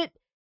wrote it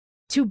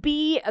to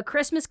be a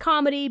Christmas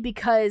comedy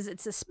because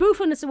it's a spoof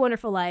on It's a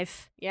Wonderful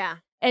Life. Yeah.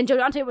 And Joe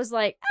Dante was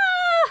like,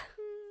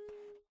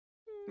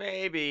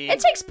 Maybe. it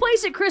takes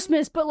place at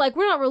Christmas, but like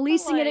we're not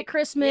releasing it at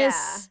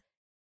Christmas.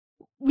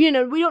 We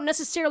don't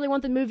necessarily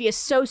want the movie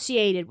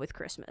associated with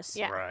Christmas.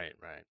 Yeah. Right.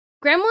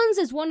 Gremlins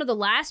is one of the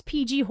last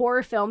PG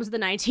horror films of the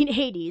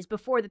 1980s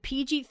before the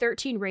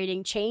PG-13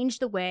 rating changed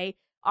the way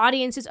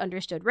audiences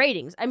understood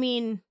ratings. I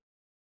mean,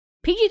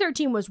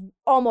 PG-13 was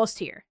almost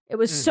here. It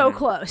was so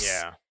close.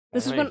 Yeah.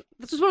 This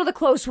was one of the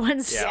close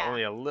ones. Yeah, Yeah.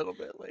 only a little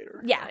bit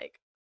later. Yeah.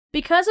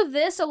 Because of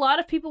this, a lot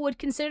of people would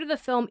consider the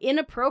film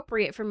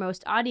inappropriate for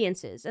most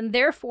audiences, and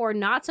therefore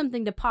not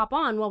something to pop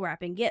on while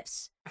wrapping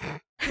gifts.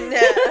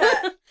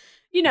 I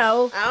You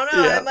know, don't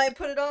know. Yeah. I might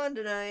put it on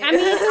tonight. I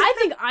mean, I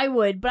think I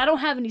would, but I don't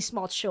have any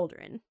small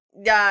children.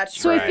 Yeah,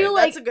 So true. I feel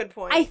like that's a good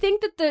point. I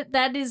think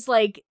that is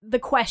like the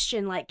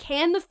question, like,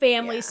 can the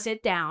family Yeah.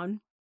 sit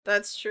down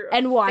that's true.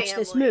 and watch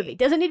this Family. movie?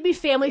 Does it need to be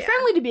family Yeah.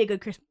 friendly to be a good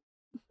Christmas?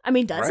 I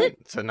mean, does Right. it?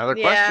 It's another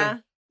Yeah.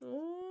 question.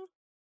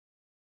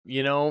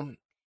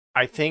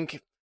 I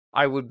think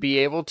I would be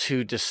able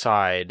to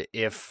decide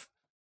if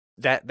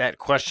that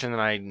question that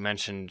I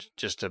mentioned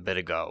just a bit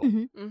ago,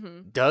 Mhm. Mm-hmm.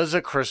 does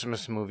a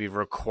Christmas movie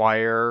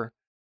require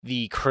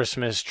the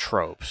Christmas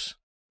tropes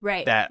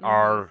Right. that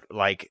are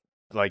like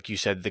you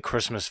said, the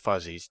Christmas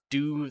fuzzies?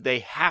 Do they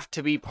have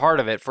to be part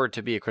of it for it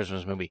to be a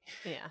Christmas movie?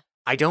 Yeah.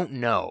 I don't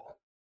know.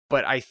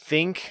 But I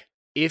think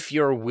if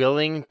you're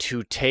willing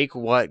to take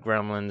what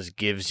Gremlins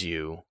gives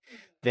you,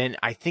 then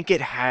I think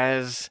it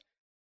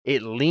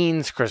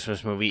leans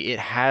Christmas movie. It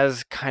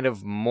has kind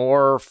of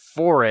more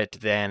for it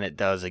than it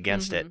does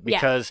against it. Yeah.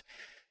 Because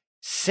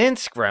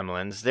since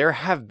Gremlins, there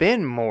have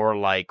been more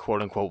like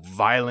quote unquote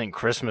violent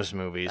Christmas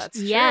movies. That's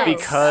Yes. true.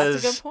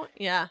 Because- that's a good point.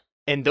 Yeah.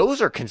 And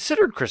those are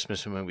considered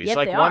Christmas movies. Yep,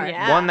 like they one are.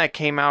 Yeah. one that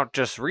came out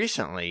just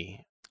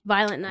recently,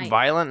 Violent Night.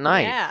 Violent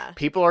Night. Yeah.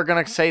 People are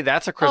going to say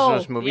that's a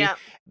Christmas Oh, movie. Yeah.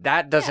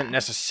 That doesn't Yeah.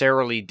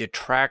 necessarily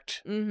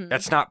detract. Mm-hmm.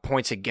 That's not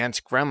points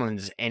against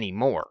Gremlins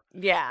anymore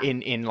Yeah.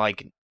 in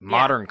like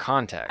modern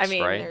context, I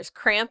mean, right? there's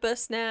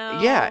Krampus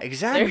now. Yeah,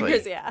 exactly.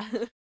 Yeah.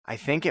 I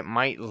think it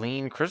might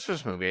lean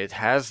Christmas movie. It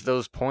has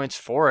those points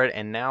for it,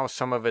 and now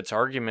some of its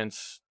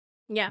arguments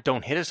Yeah.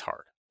 don't hit as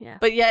hard.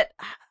 But yet,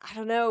 I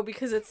don't know,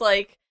 because it's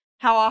like,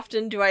 how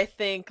often do I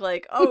think,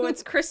 like, oh,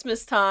 it's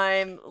Christmas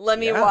time, let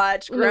me Yeah.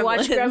 watch Let me Gremlins.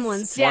 watch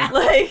Gremlins, yeah.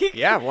 Like,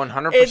 Yeah,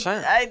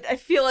 100%. I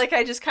feel like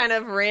I just kind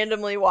of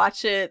randomly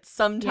watch it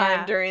sometime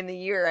Yeah. during the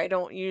year. I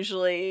don't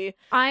usually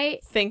I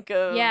think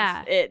of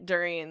Yeah. it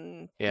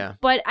during. Yeah.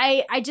 But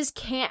I just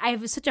can't. I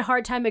have such a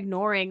hard time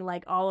ignoring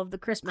like all of the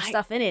Christmas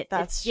stuff in it.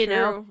 That's It's, true. you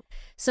know.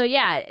 So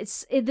yeah,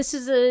 this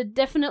is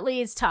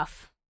definitely it's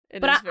tough. It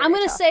But is I'm very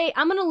gonna tough. say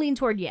I'm gonna lean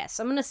toward yes.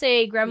 I'm gonna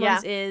say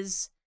Gremlins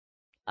is,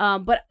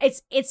 but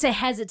it's a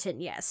hesitant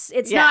yes.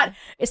 It's Yeah.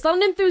 not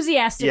an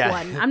enthusiastic Yeah.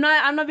 one. I'm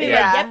not being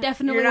Yeah. like yep,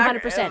 definitely You're not,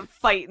 100%.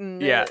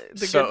 Fighting Yeah,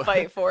 the so- good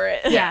fight for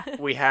it. Yeah.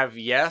 We have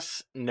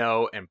yes,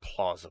 no, and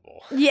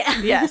plausible. Yeah.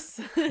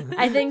 Yes.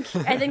 I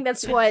think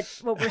that's what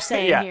we're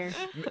saying Yeah.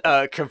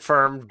 here.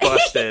 Confirmed,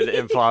 busted,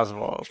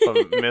 implausible from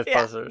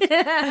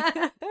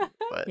Mythbusters.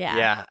 But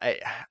Yeah.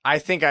 I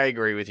think I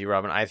agree with you,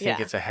 Robin. I think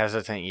Yeah. it's a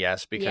hesitant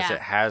yes because Yeah.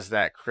 it has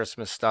that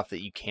Christmas stuff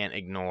that you can't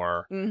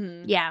ignore.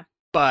 Mm-hmm. Yeah.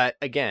 But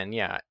again,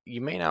 yeah,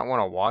 you may not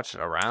want to watch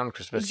it around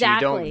Christmas. So you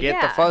Exactly. don't get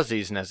Yeah. the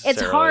fuzzies necessarily.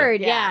 It's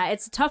hard, Yeah. yeah.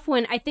 It's a tough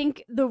one. I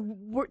think the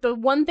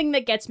one thing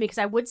that gets me, because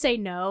I would say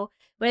no,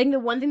 but I think the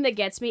one thing that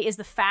gets me is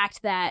the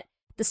fact that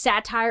the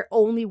satire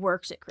only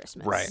works at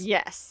Christmas, Right.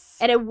 Yes.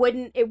 And it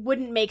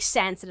wouldn't make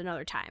sense at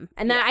another time.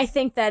 And that, I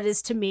think that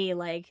is to me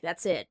like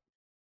that's it.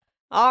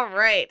 All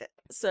right.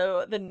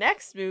 So the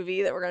next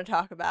movie that we're going to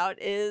talk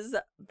about is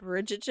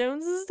Bridget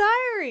Jones's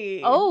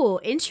Diary. Oh,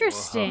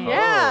 interesting. Whoa.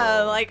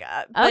 yeah. Like,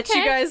 bet you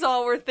Okay. guys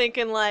all were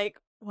thinking, like,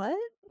 what?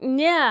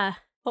 Yeah.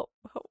 Oh,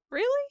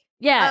 really?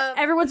 Yeah.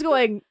 Everyone's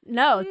going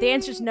no. The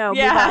answer's no.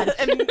 Yeah.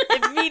 Move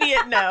on.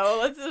 Immediate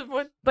no.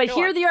 But go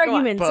here are on, the go on.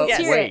 arguments. But Let's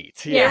hear wait,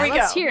 it. yeah. Yeah, Here we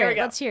let's go. hear Here it. we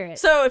go. Let's hear it.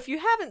 So if you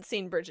haven't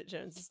seen Bridget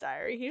Jones's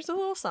Diary, here's a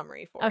little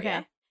summary for Okay.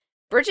 you.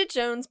 Bridget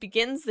Jones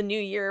begins the new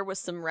year with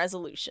some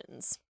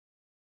resolutions.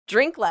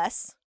 Drink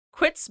less,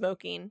 quit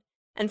smoking,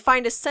 and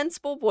find a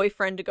sensible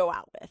boyfriend to go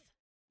out with.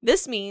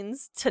 This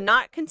means to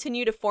not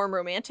continue to form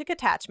romantic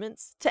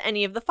attachments to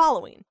any of the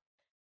following: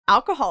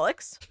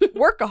 alcoholics,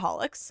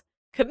 workaholics,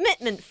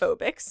 commitment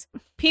phobics,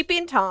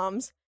 peeping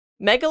toms,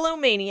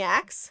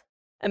 megalomaniacs,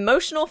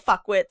 emotional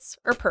fuckwits,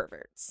 or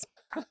perverts.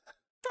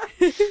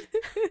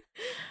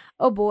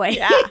 Oh boy.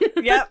 Yeah,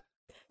 yep.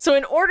 So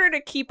in order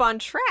to keep on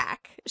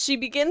track, she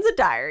begins a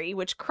diary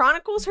which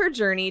chronicles her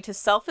journey to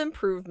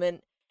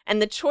self-improvement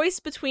and the choice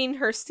between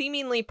her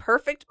seemingly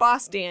perfect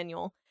boss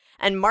Daniel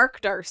and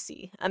Mark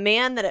Darcy, a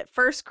man that at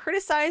first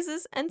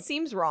criticizes and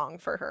seems wrong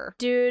for her.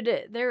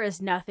 Dude, there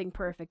is nothing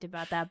perfect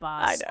about that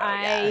boss.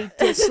 I know,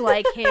 I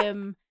dislike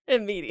him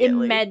Immediately.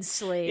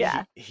 immensely.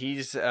 Yeah.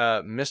 He's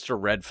Mr.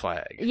 Red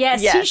Flag.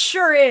 Yes, he Yes.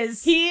 sure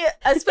is. He,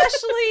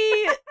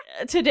 especially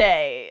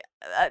today.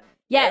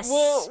 Yes.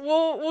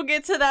 We'll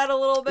get to that a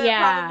little bit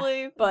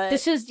probably, but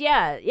This is,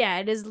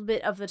 it is a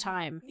bit of the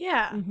time.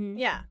 yeah, Mhm.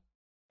 yeah.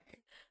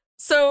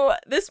 So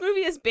this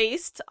movie is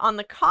based on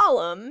the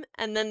column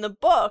and then the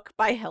book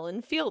by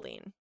Helen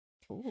Fielding.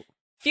 Ooh.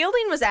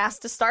 Fielding was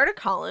asked to start a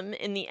column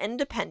in The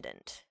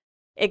Independent.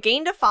 It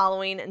gained a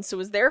following and so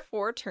was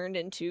therefore turned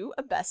into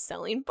a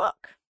best-selling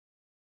book.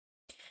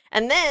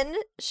 And then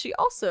she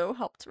also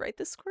helped write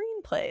the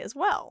screenplay as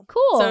well.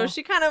 Cool. So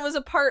she kind of was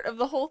a part of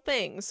the whole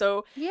thing.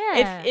 So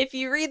Yeah. if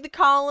you read the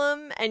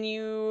column and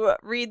you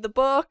read the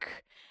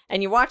book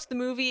and you watch the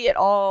movie, it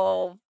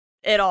all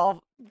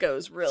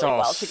goes really It's all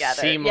well together.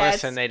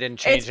 seamless, and they didn't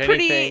change it's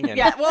pretty, anything. And...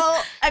 Yeah,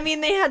 well, I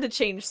mean, they had to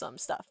change some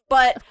stuff,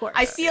 but Of course.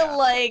 I feel Yeah, of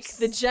like course.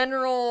 the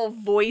general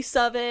voice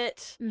of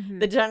it, Mhm.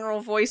 the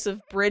general voice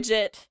of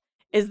Bridget,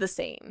 is the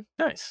same.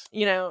 Nice.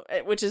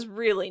 Which is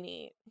really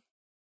neat.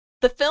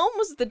 The film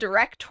was the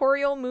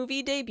directorial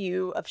movie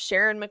debut of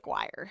Sharon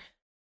McGuire.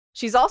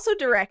 She's also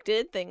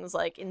directed things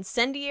like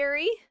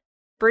Incendiary,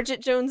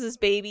 Bridget Jones's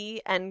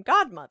Baby, and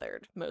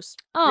Godmothered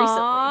most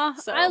Aw,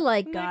 recently. So, I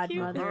like isn't that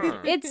cute?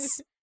 Godmother.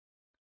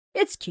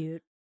 It's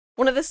cute.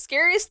 One of the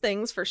scariest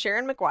things for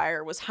Sharon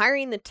McGuire was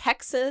hiring the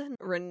Texan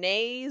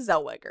Renee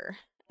Zellweger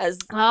as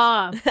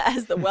Ah,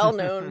 as the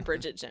well-known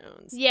Bridget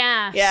Jones.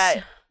 yeah.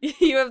 Yeah,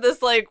 you have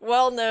this like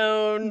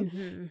well-known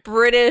Mhm.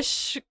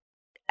 British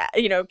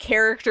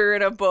character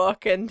in a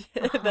book and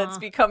that's Uh-huh.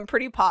 become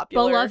pretty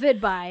popular. Beloved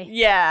by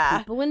Yeah.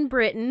 people in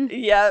Britain.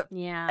 Yep.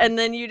 Yeah. And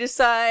then you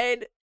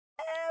decide,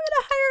 I'm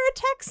gonna hire a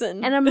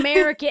Texan. An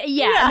American,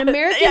 Yeah, an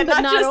American, yeah, but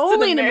not not just an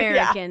only an yeah.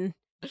 American.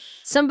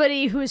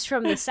 Somebody who's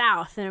from the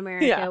South in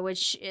America, Yeah.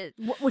 which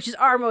is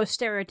our most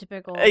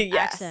stereotypical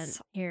Yes. accent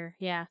here.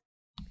 Yeah.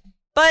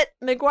 But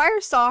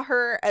McGuire saw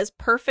her as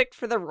perfect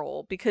for the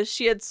role because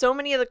she had so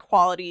many of the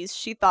qualities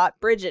she thought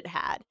Bridget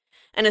had,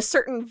 and a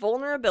certain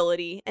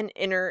vulnerability and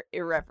inner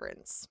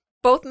irreverence.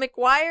 Both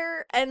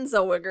McGuire and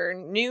Zellweger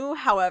knew,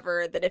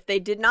 however, that if they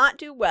did not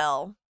do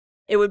well,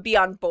 it would be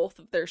on both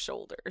of their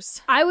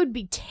shoulders. I would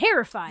be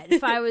terrified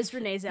if I was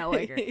Renee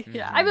Zellweger.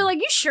 Yeah. I'd be like,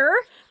 you sure?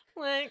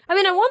 Like, I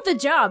mean, I want the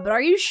job, but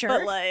are you sure?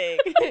 but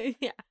like,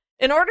 yeah.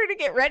 In order to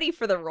get ready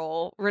for the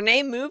role,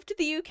 Renee moved to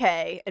the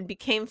UK and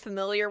became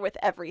familiar with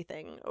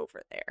everything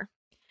over there.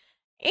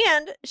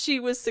 And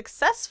she was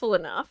successful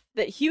enough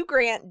that Hugh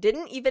Grant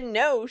didn't even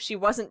know she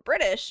wasn't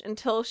British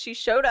until she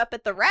showed up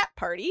at the wrap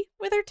party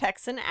with her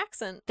Texan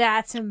accent.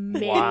 That's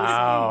amazing.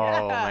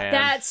 Wow, Yeah. man.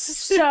 That's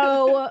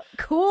so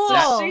cool.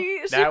 So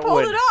she that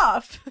pulled would- it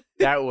off.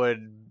 That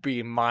would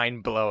be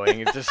mind blowing.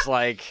 It's just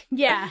like,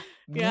 Yeah.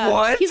 Yeah.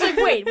 what? He's like,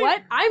 wait,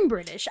 what? I'm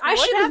British. I What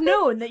should have happened?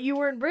 known that you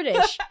weren't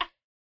British.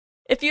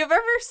 If you've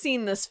ever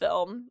seen this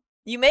film,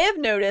 you may have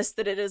noticed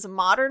that it is a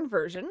modern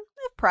version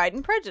of Pride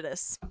and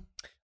Prejudice.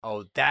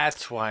 Oh,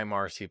 that's why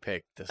Marcy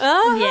picked this.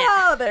 Oh,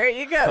 Yeah. there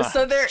you go.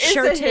 So there is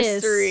Sure a it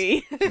is.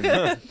 history.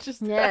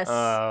 Just- Yes.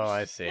 Oh,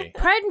 I see.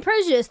 Pride and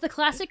Prejudice, the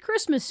classic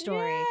Christmas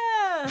story.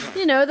 Yeah.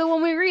 You know, the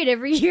one we read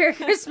every year at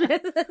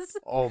Christmas.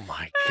 Oh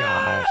my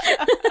gosh.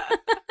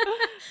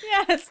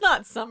 Yeah, it's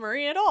not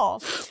summary at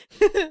all.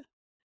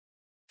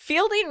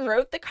 Fielding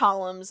wrote the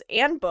columns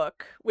and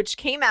book, which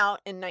came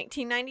out in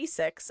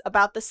 1996,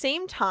 about the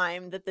same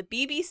time that the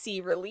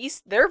BBC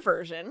released their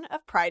version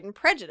of Pride and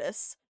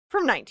Prejudice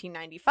from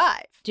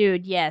 1995.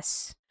 Dude,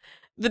 yes.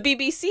 The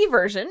BBC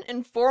version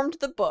informed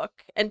the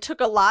book and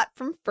took a lot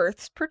from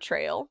Firth's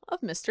portrayal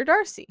of Mr.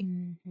 Darcy.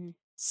 Mhm.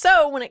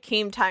 So when it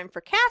came time for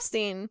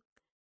casting,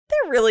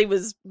 there really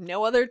was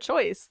no other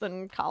choice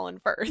than Colin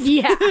Firth.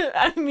 Yeah.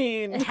 I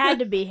mean, It had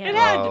to be him. It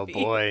had to Oh be.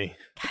 boy.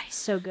 God, he's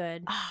so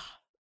good. Ah,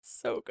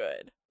 so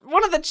good.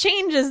 One of the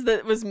changes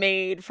that was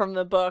made from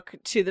the book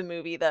to the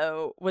movie,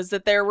 though, was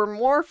that there were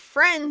more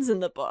friends in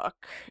the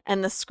book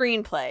and the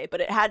screenplay, but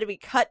it had to be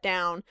cut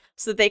down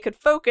so that they could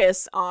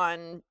focus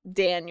on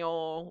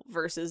Daniel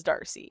versus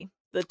Darcy,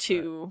 the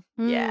two,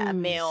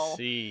 male. See. I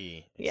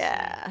see.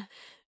 Yeah.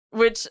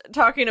 Which,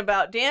 talking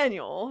about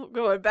Daniel,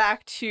 going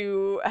back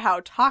to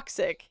how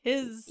toxic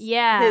his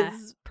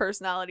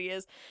personality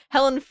is,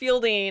 Helen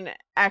Fielding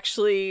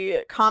actually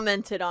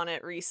commented on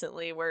it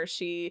recently where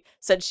she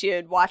said she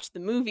had watched the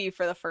movie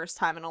for the first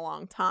time in a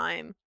long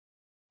time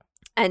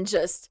and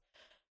just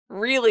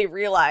really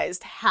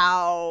realized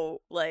how,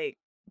 like,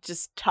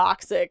 just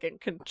toxic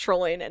and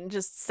controlling and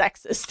just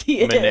sexist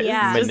he is.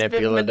 Yeah. Just been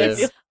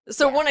Manipulative.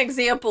 So Yeah. one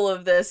example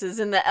of this is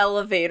in the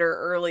elevator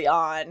early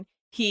on.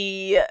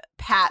 He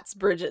pats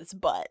Bridget's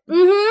butt.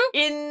 Mm-hmm.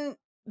 In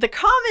the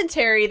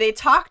commentary, they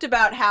talked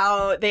about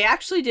how they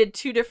actually did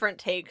two different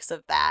takes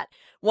of that.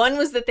 One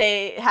was that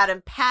they had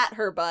him pat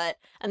her butt,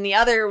 and the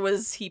other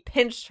was he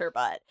pinched her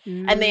butt.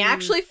 And they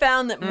actually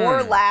found that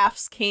more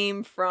laughs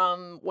came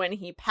from when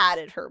he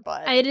patted her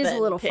butt. It is a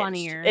than little pinched.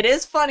 funnier. It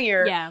is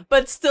funnier, Yeah.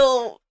 but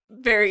still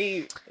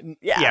very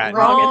Yeah,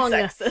 wrong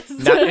and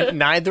sexist.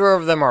 Neither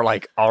of them are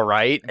like all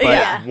right, but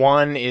Yeah.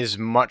 one is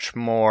much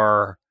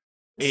more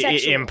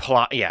Sexual.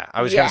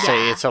 I was gonna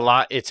say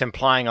Yeah. it's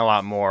implying a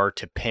lot more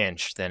to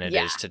pinch than it is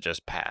Yeah. to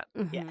just pat.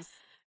 Mhm. Yes.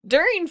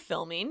 During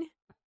filming,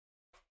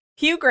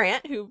 Hugh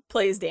Grant, who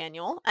plays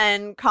Daniel,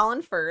 and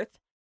Colin Firth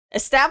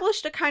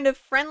established a kind of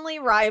friendly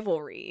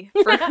rivalry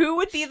for who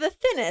would be the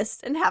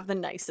thinnest and have the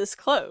nicest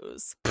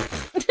clothes.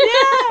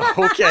 Yeah.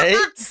 Okay.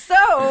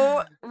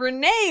 So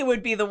Renee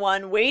would be the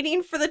one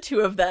waiting for the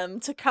two of them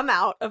to come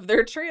out of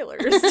their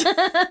trailers.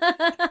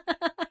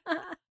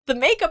 The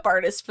makeup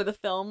artist for the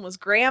film was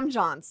Graham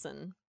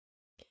Johnson.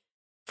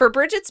 For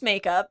Bridget's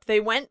makeup, they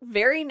went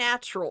very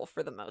natural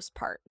for the most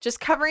part, just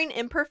covering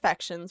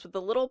imperfections with a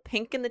little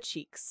pink in the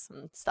cheeks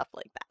and stuff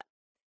like that.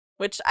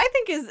 Which I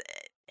think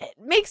it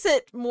makes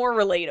it more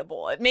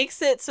relatable. It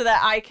makes it so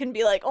that I can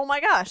be like, oh my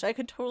gosh, I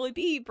could totally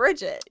be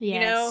Bridget. Yes. You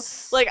know?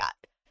 Like,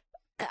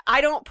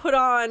 I don't put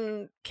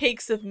on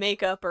cakes of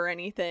makeup or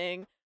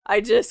anything. I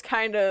just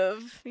kind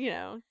of,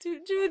 do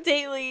a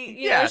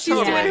daily, Yeah, she's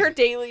totally. doing her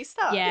daily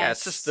stuff. Yeah. Yeah,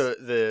 it's just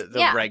the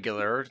Yeah.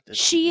 regular.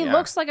 She yeah.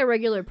 looks like a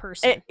regular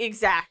person.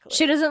 Exactly.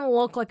 She doesn't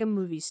look like a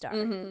movie star.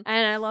 Mhm.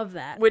 And I love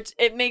that. Which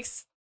it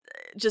makes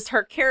just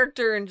her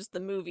character and just the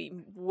movie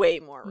way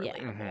more Yeah.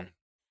 relatable. Mhm.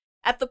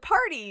 At the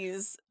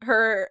parties,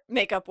 her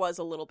makeup was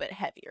a little bit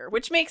heavier,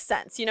 which makes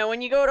sense. You know,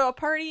 when you go to a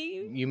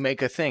party, You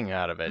make a thing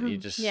out of it. You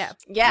just Yeah.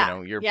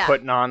 Yeah, you're yeah.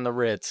 putting on the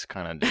Ritz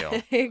kind of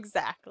deal.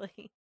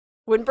 exactly.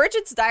 When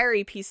Bridget's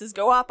diary pieces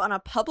go up on a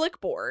public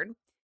board,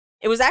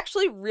 it was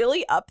actually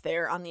really up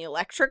there on the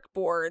electric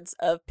boards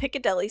of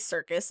Piccadilly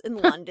Circus in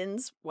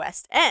London's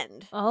West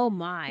End. Oh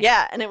my.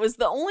 Yeah, and it was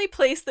the only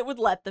place that would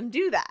let them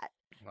do that.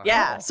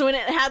 Yeah, Wow. so when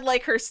it had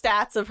like her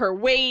stats of her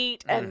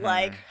weight and Mhm.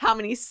 like how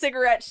many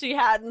cigarettes she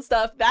had and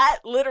stuff,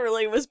 that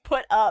literally was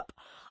put up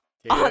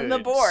on the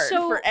Dude, board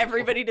So- for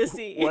everybody to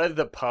see. What did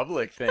the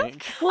public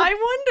think? I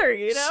wonder,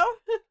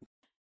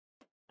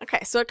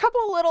 Okay, so a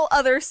couple little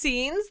other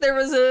scenes. There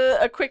was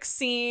a quick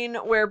scene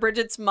where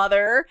Bridget's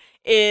mother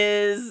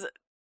is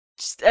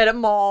just at a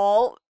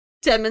mall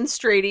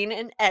demonstrating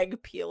an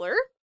egg peeler,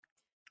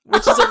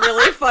 which is a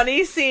really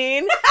funny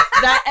scene.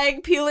 That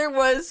egg peeler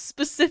was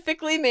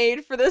specifically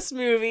made for this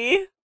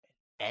movie.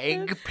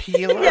 Egg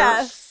peeler?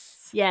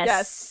 Yes.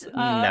 Yes.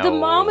 No. The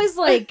mom is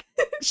like,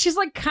 she's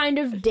like kind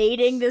of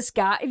dating this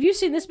guy. Have you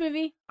seen this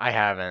movie? I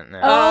haven't. No.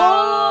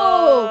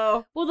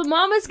 Oh. Well, the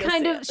mom is You'll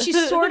kind see of, it.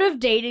 she's sort of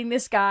dating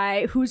this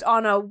guy who's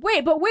on a,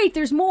 wait,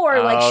 there's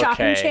more, like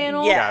shopping Okay.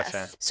 channel. Yes.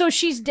 Gotcha. So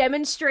she's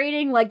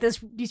demonstrating like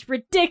these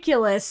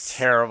ridiculous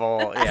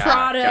Terrible. Yeah.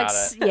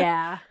 products. Got it.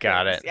 Yeah.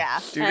 Got it. Yeah.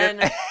 Dude, And-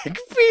 that egg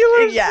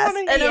peeler is Yes,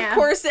 funny. and Yeah. of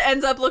course it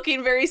ends up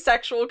looking very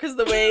sexual because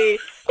the way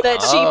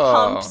that she Oh.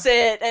 pumps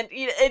it, and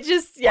it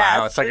just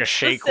Wow, it's like a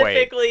shake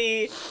weight.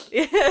 specifically,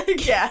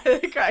 yeah.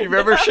 You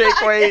remember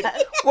Shake Weight?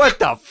 Yes. What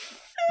the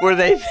were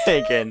they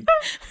thinking?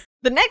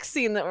 The next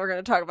scene that we're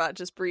going to talk about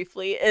just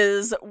briefly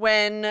is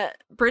when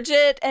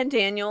Bridget and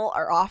Daniel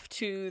are off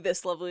to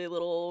this lovely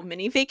little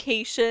mini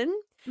vacation,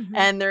 Mhm.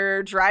 and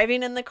they're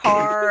driving in the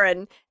car,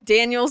 and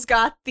Daniel's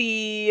got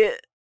the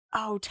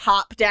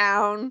top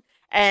down,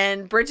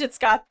 and Bridget's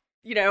got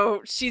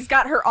she's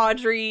got her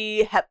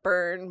Audrey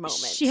Hepburn moment.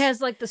 She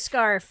has like the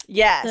scarf.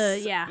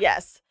 yes, yeah.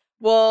 yes.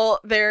 Well,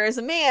 there is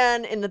a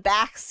man in the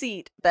back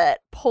seat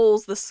that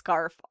pulls the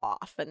scarf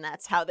off, and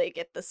that's how they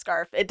get the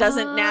scarf. It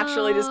doesn't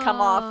naturally just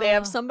come off. They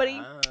have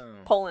somebody Oh.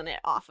 pulling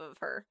it off of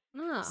her.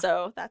 Oh.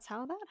 So that's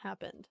how that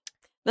happened.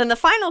 Then the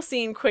final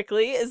scene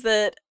quickly is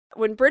that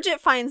when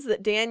Bridget finds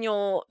that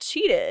Daniel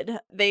cheated,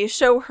 they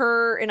show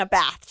her in a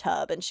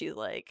bathtub and she's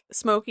like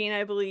smoking,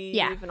 I believe,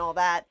 Yeah. and all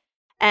that.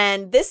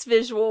 And this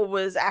visual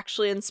was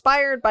actually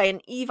inspired by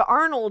an Eve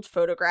Arnold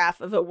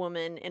photograph of a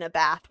woman in a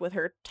bath with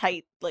her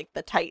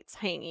the tights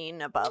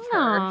hanging above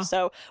Aw. her.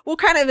 So we'll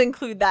kind of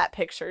include that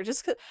picture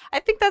just 'cause I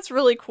think that's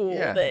really cool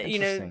Yeah, that,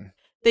 interesting.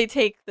 they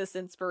take this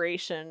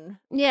inspiration.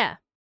 Yeah.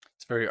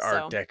 It's very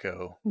Art So-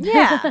 Deco.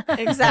 Yeah,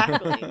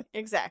 exactly.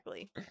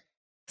 Exactly.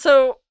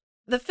 So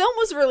the film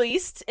was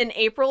released in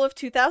April of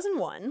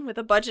 2001 with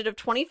a budget of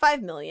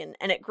 $25 million,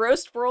 and it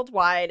grossed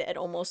worldwide at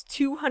almost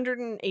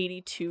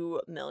 $282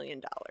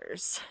 million.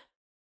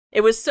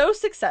 It was so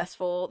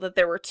successful that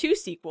there were 2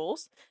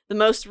 sequels, the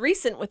most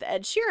recent with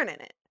Ed Sheeran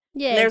in it.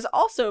 Yeah. And there's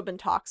also been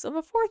talks of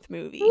a 4th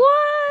movie.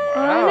 What?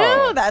 I Wow.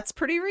 know, that's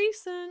pretty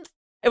recent.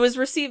 It was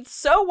received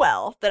so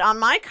well that on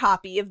my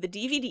copy of the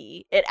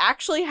DVD, it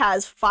actually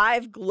has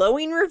 5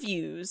 glowing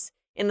reviews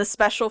in the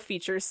special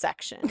features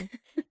section.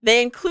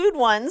 They include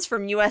ones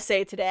from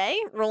USA Today,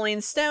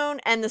 Rolling Stone,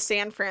 and the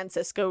San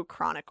Francisco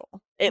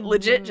Chronicle. It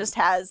legit Mhm. just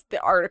has the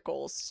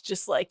articles,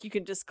 just like you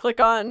can just click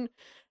on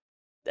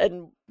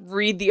and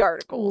read the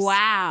articles.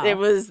 Wow. It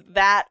was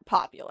that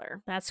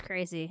popular. That's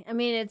crazy. I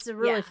mean, it's a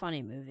really Yeah.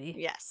 funny movie.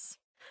 Yes.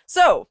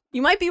 So,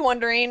 you might be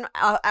wondering,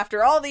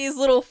 after all these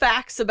little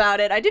facts about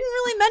it, I didn't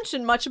really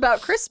mention much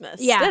about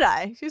Christmas, Yeah. did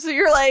I? So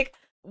you're like,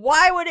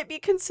 why would it be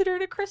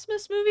considered a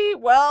Christmas movie?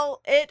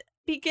 Well, it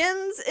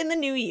begins in the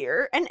new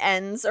year and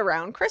ends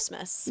around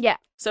Christmas. Yeah.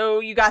 So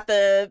you got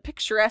the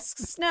picturesque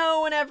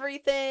snow and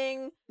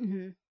everything.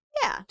 Mm-hmm.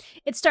 Yeah.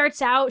 It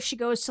starts out, she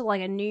goes to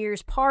like a New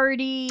Year's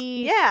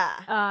party.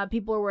 Yeah.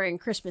 People are wearing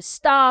Christmas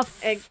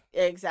stuff.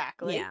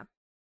 Exactly. Yeah.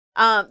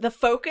 The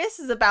focus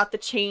is about the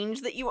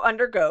change that you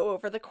undergo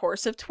over the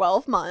course of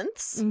 12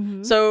 months.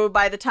 Mhm. So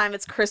by the time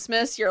it's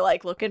Christmas, you're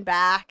like looking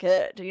back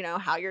at,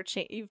 how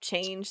you've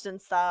changed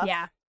and stuff.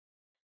 Yeah.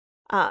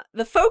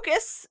 The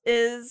focus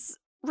is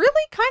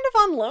really kind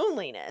of on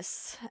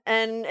loneliness,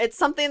 and it's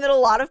something that a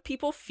lot of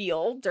people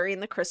feel during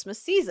the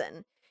Christmas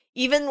season,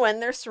 even when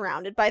they're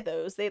surrounded by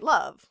those they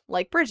love,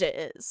 like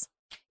Bridget is.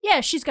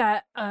 Yeah, she's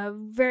got a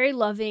very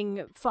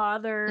loving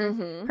father.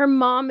 Mm-hmm. Her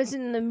mom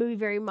isn't in the movie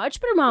very much,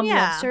 but her mom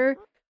Yeah. loves her.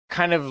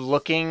 Kind of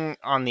looking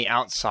on the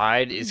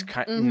outside is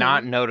Mhm.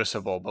 not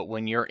noticeable, but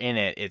when you're in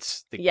it,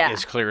 it's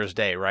as clear as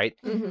day, right?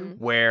 Mm-hmm.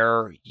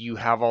 Where you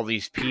have all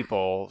these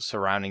people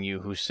surrounding you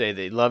who say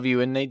they love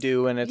you, and they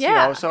do, and it's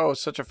Yeah.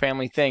 it's such a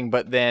family thing.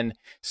 But then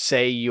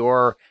say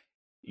your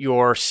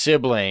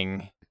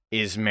sibling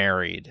is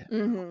married,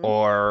 Mm-hmm.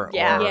 or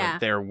Yeah.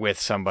 they're with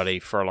somebody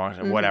for a long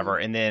time, Mhm. whatever,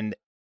 and then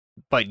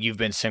but you've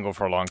been single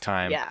for a long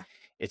time. Yeah.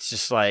 It's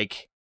just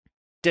like,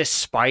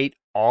 despite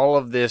all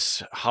of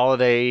this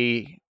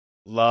holiday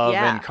love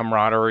Yeah. and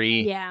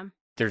camaraderie, Yeah.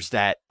 there's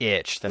that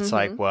itch that's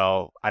like,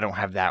 well, I don't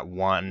have that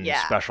one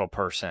Yeah. special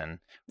person,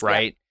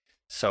 right?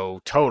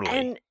 So totally,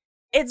 And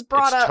it's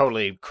brought up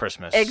totally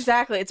Christmas.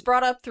 Exactly. It's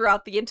brought up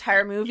throughout the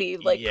entire movie.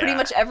 Like, pretty Yeah.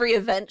 much every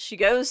event she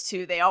goes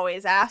to, they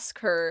always ask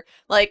her,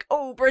 like,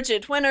 "Oh,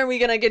 Bridget, when are we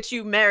gonna get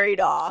you married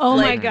off?" Oh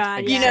my Like,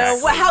 God. you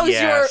yes. know,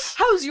 Yes.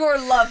 how's your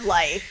love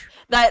life?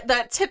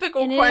 That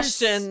typical It is-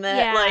 question that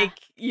yeah. like,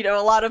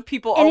 a lot of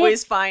people And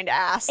always find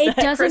asked. It at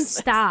doesn't Christmas.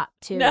 stop,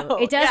 too. No,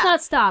 It does yeah.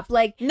 not stop.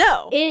 Like,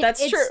 No,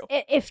 that's it's- true.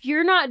 If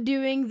you're not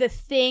doing the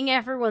thing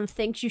everyone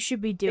thinks you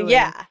should be doing,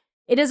 Yeah.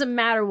 it doesn't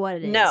matter what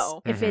it is.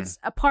 No. If Mhm. it's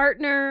a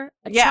partner,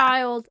 a Yeah.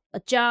 child,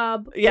 a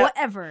job, Yeah.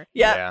 whatever.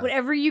 Yeah.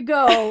 Wherever you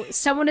go,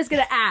 someone is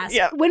going to ask,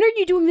 Yeah. when are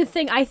you doing the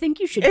thing I think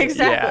you should do?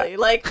 Exactly.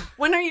 Like,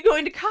 when are you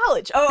going to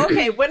college? Oh,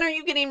 okay. When are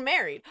you getting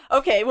married?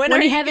 Okay. When When are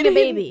are you you having a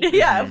getting- baby?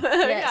 Yeah.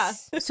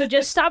 Yes. So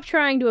just stop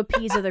trying to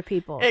appease other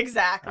people. Yeah.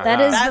 Exactly. That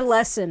is the That's-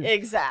 lesson.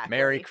 Exactly.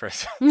 Merry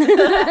Christmas.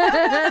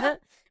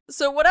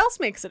 So what else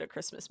makes it a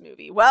Christmas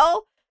movie?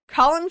 Well,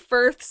 Colin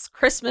Firth's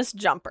Christmas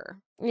jumper.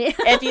 Yeah.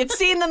 If you've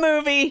seen the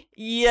movie,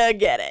 you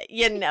get it.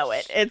 You know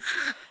it. It's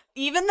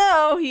even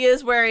though he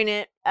is wearing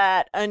it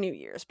at a New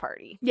Year's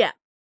party. Yeah.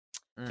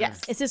 Mm.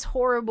 Yes. It's this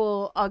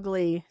horrible,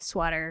 ugly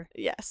sweater.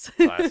 Yes.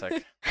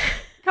 Classic.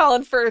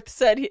 Colin Firth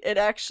said it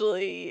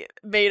actually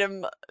made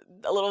him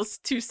a little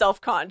too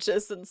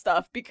self-conscious and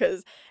stuff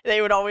because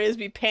they would always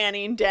be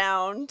panning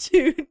down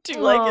to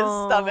like his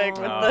stomach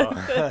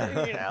with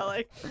the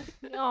like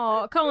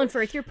Oh, Colin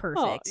Firth, you're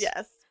perfect. Oh,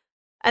 yes.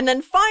 And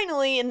then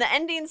finally, in the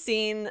ending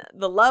scene,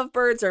 the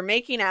lovebirds are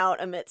making out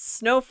amidst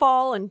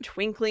snowfall and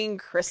twinkling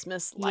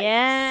Christmas lights.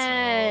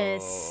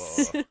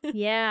 Yes. Oh.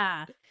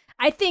 Yeah.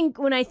 I think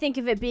when I think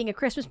of it being a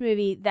Christmas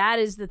movie, that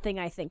is the thing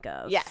I think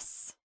of.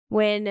 Yes.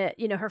 When,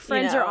 her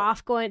friends know. are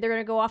off they're going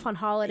to go off on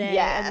holiday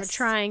and they're Yes.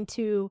 trying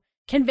to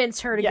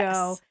convince her to Yes.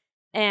 go.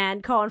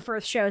 And Colin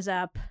Firth shows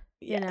up,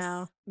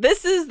 Yes.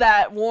 This is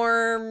that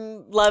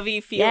warm,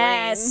 lovey feeling.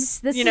 Yes,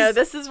 this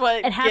is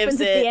what It happens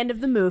gives at it. the end of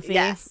the movie.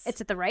 Yes.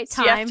 It's at the right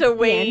So time. you have to at the end.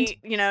 wait.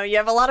 You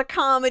have a lot of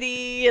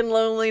comedy and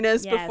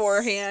loneliness Yes.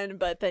 beforehand,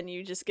 but then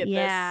you just get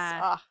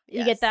Yeah. this.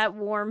 You get that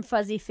warm,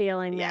 fuzzy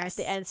feeling there at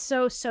the Yes. end.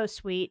 So, so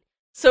sweet.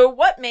 So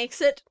what makes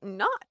it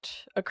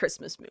not a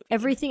Christmas movie?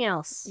 Everything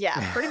else.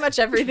 Yeah, pretty much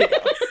everything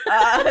else.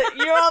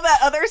 All that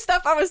other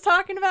stuff I was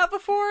talking about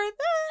before,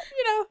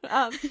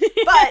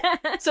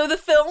 but so the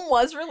film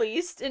was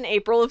released in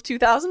April of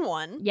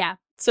 2001. Yeah.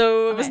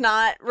 So it was Okay.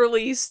 not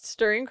released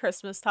during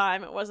Christmas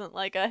time. It wasn't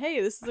like hey,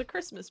 this is a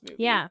Christmas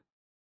movie. Yeah.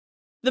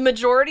 The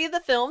majority of the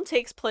film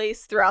takes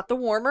place throughout the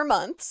warmer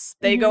months.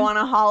 They go on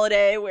a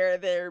holiday where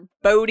they're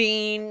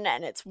boating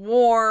and it's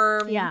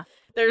warm. Yeah.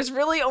 There's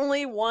really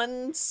only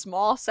one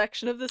small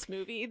section of this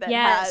movie that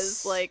Yes.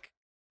 has like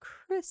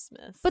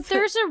Christmas. But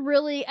there's a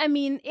really,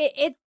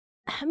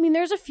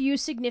 there's a few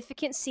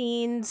significant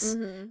scenes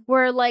Mhm.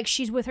 where like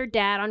she's with her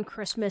dad on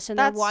Christmas and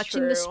That's they're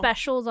watching the true.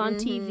 specials on Mhm.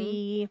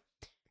 TV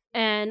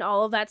and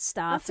all of that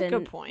stuff. That's a and,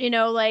 good point.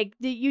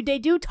 They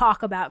do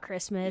talk about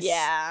Christmas.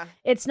 Yeah.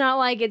 It's not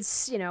like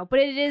it's, but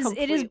it is,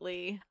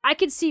 Completely. I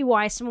could see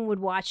why someone would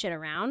watch it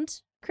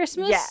around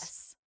Christmas.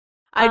 Yes.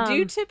 I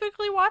do Um,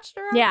 typically watch it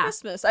around yeah.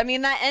 Christmas. I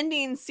mean, that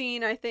ending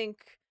scene, I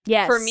think,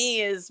 Yes. for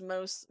me is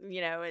most,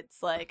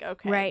 it's like,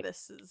 okay, Right.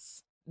 this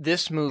is.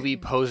 This movie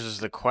poses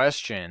the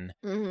question: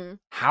 Mm-hmm.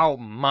 how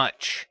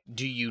much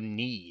do you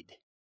need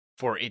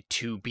for it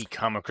to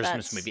become a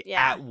Christmas That's- movie?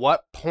 yeah. At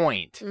what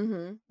point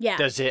Mm-hmm. Yeah.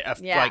 does it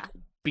Yeah.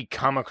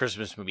 become a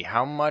Christmas movie?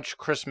 How much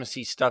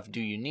Christmassy stuff do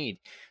you need?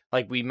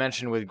 Like we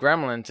mentioned with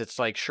Gremlins, it's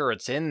like, sure,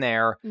 it's in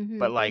there, Mhm.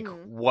 but like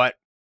Mhm. what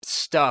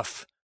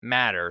stuff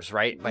matters,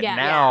 right? But Yeah.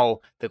 now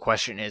the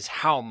question is,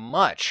 how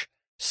much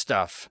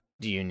stuff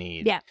do you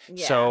need? Yeah.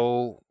 Yeah.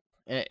 So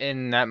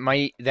And that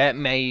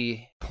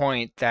may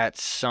point that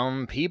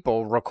some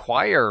people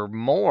require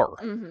more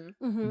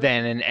Mm-hmm.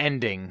 than an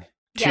ending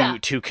Yeah.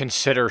 to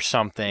consider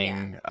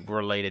something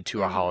related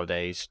to a Mhm.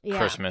 holidays, Yeah.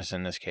 Christmas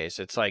in this case.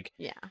 It's like,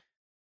 Yeah.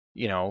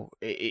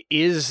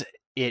 is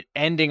it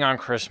ending on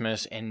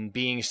Christmas and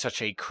being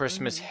such a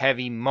Christmas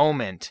heavy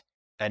moment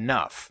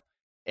enough?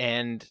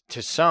 And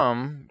to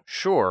some,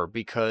 sure,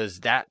 because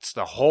that's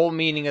the whole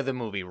meaning of the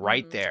movie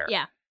right Mhm. there.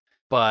 Yeah.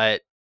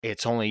 But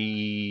it's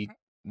only,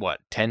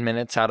 10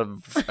 minutes out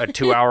of a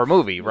 2-hour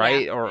movie,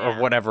 right? Or Yeah.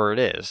 whatever it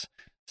is.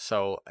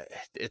 So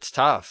it's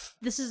tough.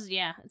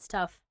 It's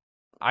tough.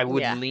 I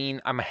would Yeah.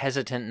 I'm a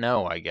hesitant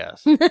no, I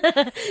guess.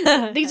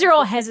 These are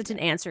all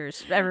hesitant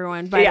answers,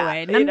 everyone, by the Yeah,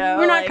 way. you know,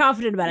 We're not like,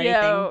 confident about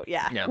anything.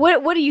 Yeah. Yeah.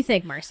 What do you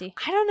think, Marcy?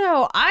 I don't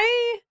know.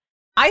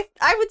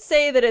 I would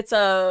say that it's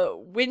a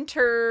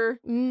winter,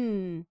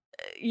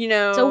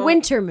 It's a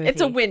winter movie.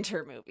 It's a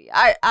winter movie.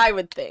 I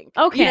would think.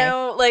 Okay.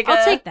 Like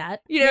I'll take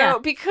that.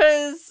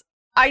 because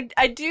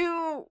I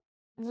do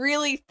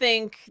really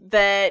think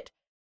that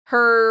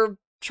her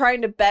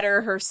trying to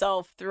better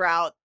herself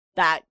throughout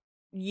that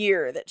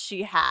year that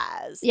she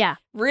has Yeah.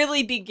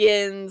 really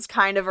begins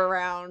kind of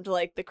around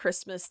like the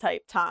Christmas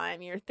type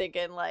time. You're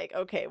thinking like,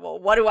 okay, well,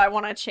 what do I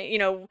want to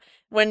change?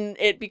 When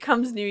it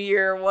becomes New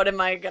Year, what am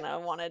I gonna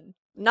want to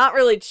not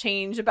really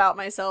change about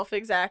myself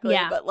exactly,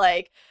 Yeah. but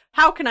like,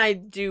 how can I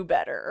do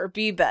better or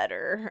be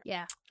better?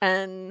 Yeah.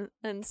 And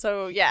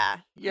so yeah,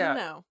 Yeah.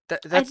 no,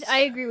 That's I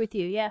agree with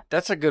you. Yeah.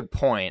 That's a good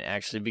point,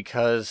 actually,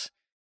 because,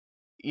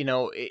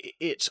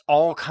 it's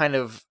all kind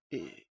of,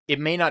 it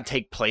may not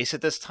take place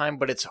at this time,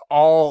 but it's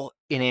all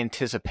in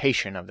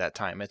anticipation of that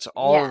time. It's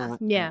all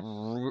Yeah.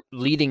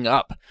 leading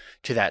up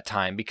to that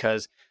time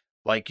because,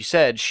 like you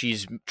said,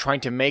 she's trying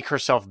to make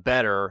herself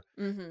better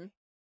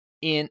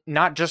in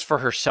not just for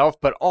herself,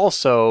 but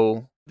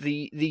also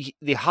the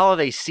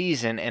holiday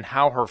season and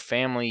how her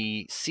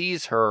family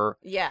sees her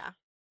yeah,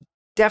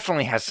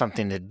 definitely has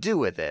something to do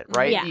with it,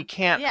 right? Yeah. You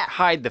can't Yeah.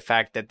 hide the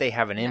fact that they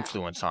have an No.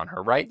 influence on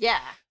her, right? yeah,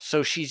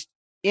 So she's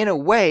in a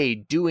way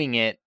doing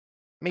it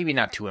maybe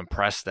not to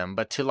impress them,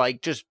 but to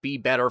like just be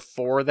better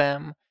for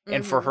them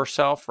and for Mhm.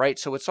 herself, right?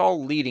 So it's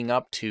all leading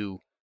up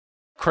to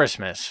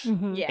Christmas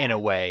yeah, in a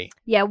way.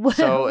 Yeah. What,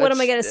 So what am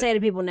I it's- going to say to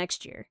people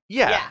next year?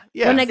 Yeah.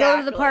 Yeah. When I go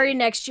to the Exactly. party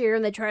next year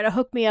and they try to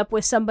hook me up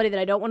with somebody that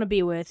I don't want to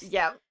be with.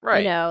 yeah,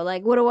 right.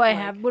 Like, what do I Like-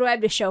 have? What do I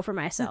have to show for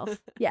myself?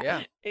 Yeah.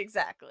 Yeah.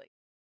 exactly.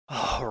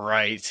 All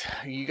right.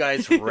 You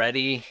guys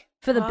ready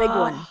For the big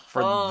one.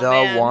 for Oh, the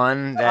man.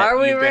 one that Are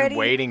we you've ready? been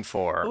waiting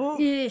for? Ooh.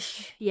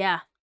 Eesh,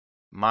 yeah.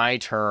 My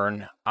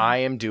turn. I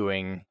am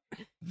doing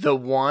the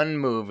one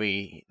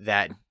movie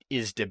that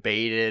is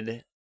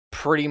debated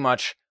pretty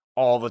much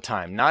all the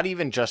time. Not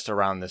even just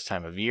around this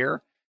time of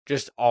year,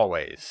 just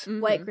always.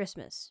 White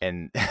Christmas.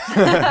 And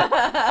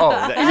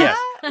yes.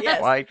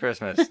 yes, White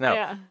Christmas. No,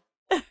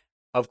 Yeah.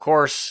 of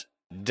course,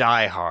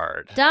 Die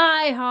Hard.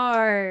 Die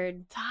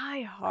Hard.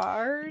 Die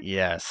Hard.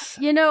 Yes,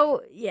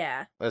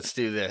 Yeah. let's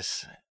do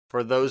this.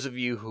 For those of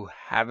you who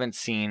haven't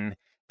seen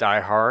Die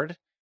Hard,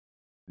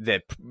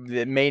 that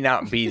may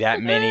not be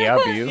that many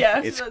of you. Yeah, I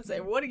was It's- about to say,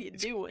 what are you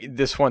doing?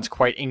 this one's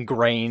quite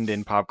ingrained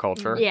in pop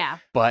culture. Yeah.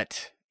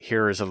 But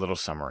here is a little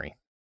summary.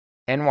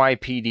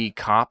 NYPD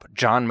cop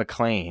John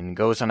McClane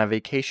goes on a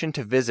vacation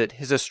to visit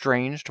his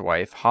estranged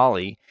wife,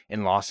 Holly,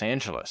 in Los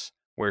Angeles,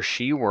 where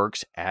she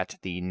works at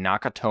the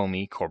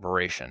Nakatomi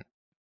Corporation.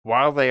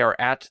 While they are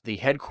at the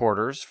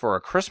headquarters for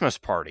a Christmas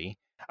party,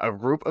 a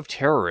group of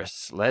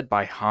terrorists led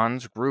by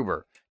Hans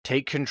Gruber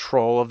take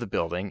control of the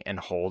building and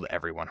hold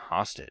everyone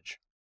hostage.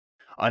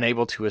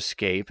 Unable to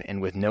escape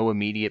and with no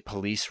immediate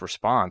police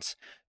response,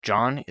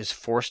 John is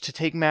forced to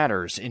take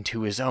matters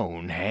into his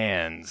own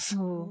hands.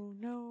 Ooh.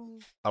 no.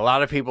 A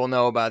lot of people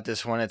know about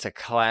this one. It's a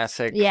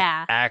classic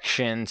Yeah.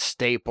 action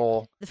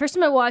staple. The first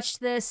time I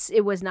watched this,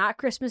 it was not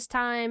Christmas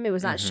time. It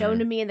was not shown Mhm.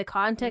 to me in the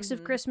context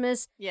of Mhm.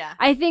 Christmas. Yeah.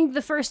 I think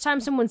the first time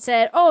someone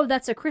said, "Oh,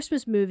 that's a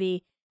Christmas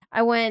movie,"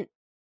 I went,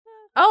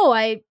 "Oh,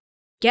 I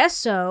guess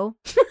so."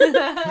 But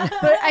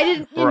I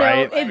didn't,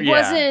 Right, it yeah.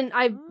 wasn't,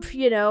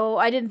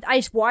 I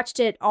just watched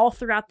it all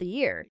throughout the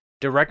year.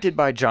 Directed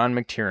by John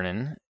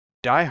McTiernan,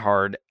 Die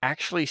Hard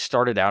actually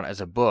started out as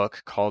a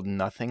book called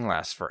Nothing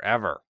Lasts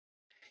Forever.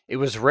 It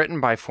was written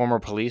by former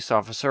police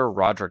officer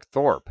Roderick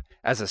Thorpe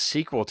as a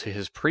sequel to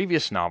his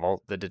previous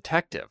novel, The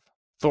Detective.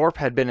 Thorpe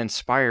had been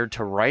inspired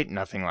to write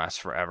Nothing Lasts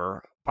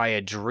Forever by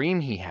a dream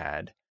he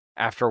had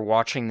after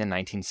watching the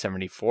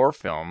 1974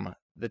 film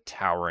The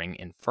Towering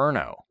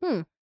Inferno.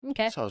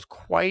 Okay. So it was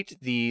quite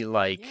the,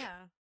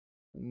 Yeah.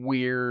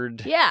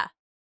 weird Yeah.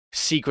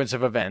 sequence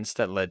of events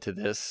that led to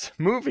this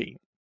movie.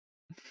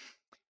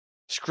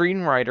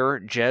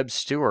 Screenwriter Jeb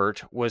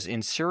Stewart was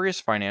in serious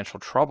financial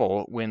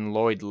trouble when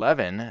Lloyd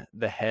Levin,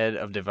 the head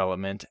of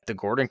development at the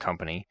Gordon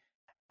Company,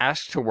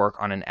 asked to work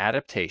on an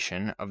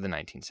adaptation of the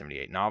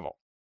 1978 novel.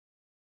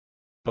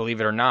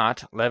 Believe it or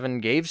not, Levin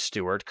gave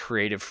Stewart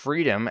creative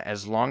freedom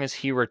as long as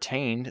he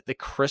retained the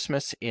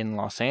Christmas in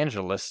Los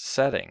Angeles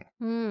setting.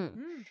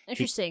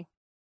 Interesting.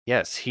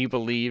 Yes, he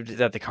believed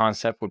that the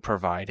concept would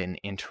provide an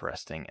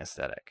interesting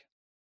aesthetic.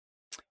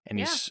 And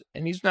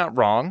he's not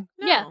wrong.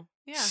 No. Yeah.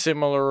 Yeah.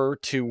 Similar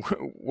to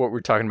what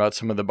we're talking about,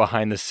 some of the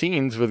behind the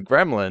scenes with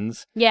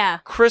Gremlins. Yeah.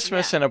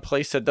 Christmas in a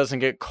place that doesn't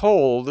get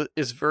cold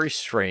is very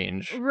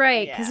strange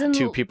Right. Because Yeah. in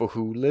to people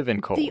who live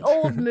in cold. the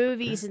old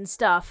movies and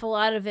stuff, a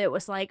lot of it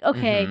was like,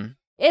 okay, Mhm.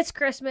 it's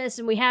Christmas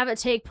and we have it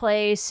take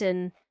place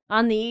and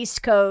on the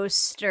East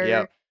Coast or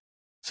Yep.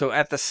 So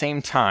at the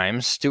same time,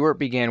 Stewart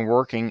began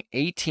working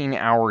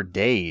 18-hour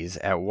days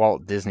at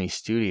Walt Disney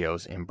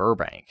Studios in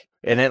Burbank,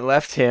 and it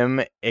left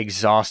him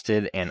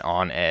exhausted and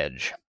on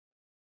edge.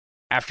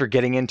 After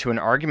getting into an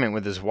argument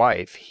with his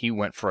wife, he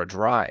went for a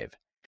drive.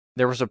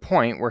 There was a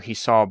point where he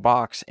saw a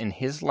box in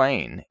his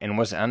lane and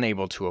was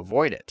unable to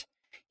avoid it.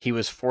 He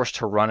was forced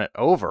to run it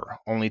over,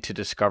 only to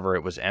discover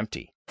it was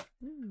empty.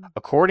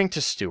 According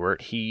to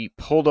Stewart, he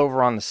pulled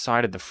over on the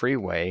side of the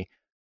freeway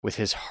with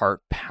his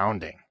heart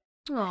pounding.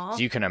 Aw. So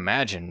you can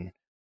imagine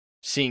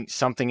seeing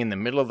something in the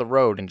middle of the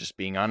road and just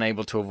being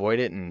unable to avoid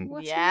it, and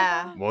What's in the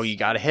Yeah. box? well, you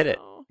got to hit it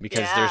Oh,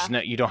 because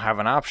yeah. you don't have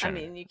an option,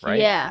 I mean, you right?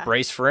 Yeah.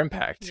 Brace for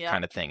impact Yeah.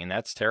 kind of thing, and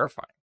that's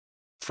terrifying.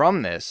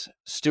 From this,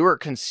 Stewart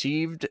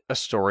conceived a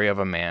story of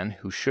a man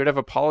who should have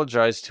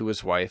apologized to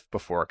his wife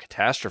before a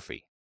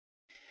catastrophe.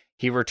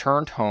 He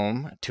returned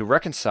home to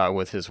reconcile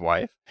with his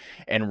wife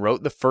and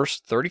wrote the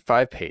first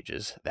 35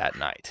 pages that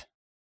night.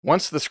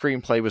 Once the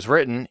screenplay was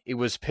written, it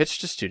was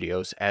pitched to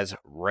studios as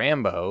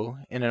Rambo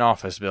in an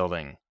office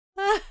building.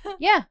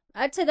 Yeah,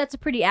 I'd say that's a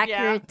pretty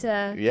accurate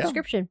Yeah.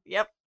 description.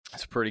 Yep.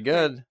 It's pretty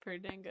good. Pretty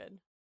dang good.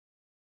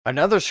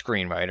 Another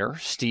screenwriter,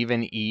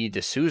 Stephen E.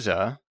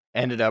 D'Souza,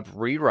 ended up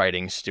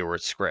rewriting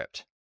Stewart's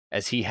script,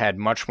 as he had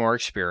much more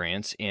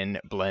experience in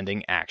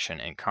blending action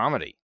and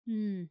comedy.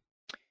 Hmm.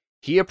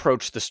 He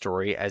approached the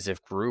story as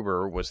if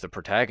Gruber was the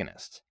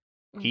protagonist.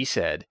 He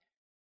said,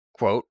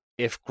 quote,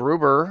 "If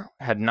Gruber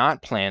had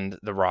not planned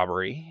the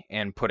robbery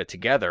and put it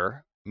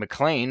together,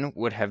 McClane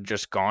would have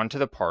just gone to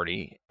the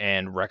party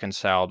and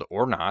reconciled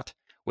or not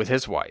with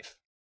his wife.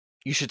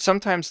 You should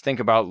sometimes think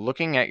about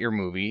looking at your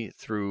movie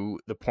through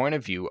the point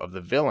of view of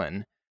the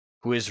villain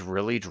who is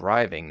really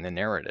driving the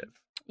narrative."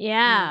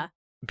 Yeah.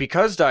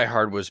 Because Die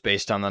Hard was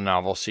based on the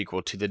novel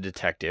sequel to The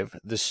Detective,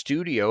 the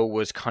studio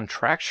was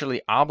contractually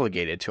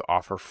obligated to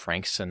offer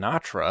Frank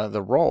Sinatra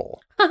the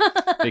role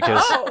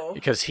because Oh.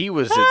 because he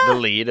was the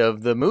lead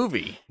of the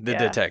movie The Yeah.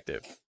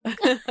 Detective.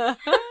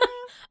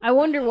 I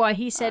wonder why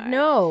he said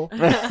no.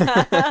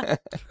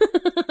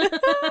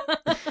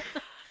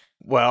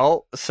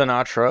 Well,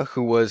 Sinatra,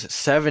 who was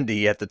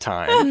 70 at the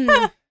time,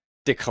 Hmm.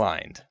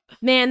 declined.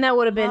 Man, that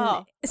would have been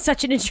Oh.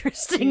 such an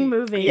interesting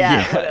movie.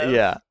 Yeah. it would've.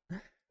 yeah.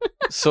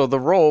 So the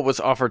role was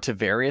offered to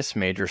various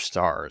major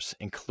stars,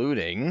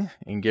 including,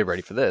 and get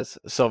ready for this,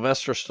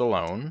 Sylvester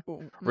Stallone,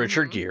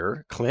 Richard Mhm.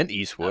 Gere, Clint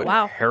Eastwood,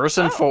 wow.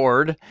 Harrison Oh.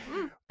 Ford,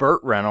 Mm.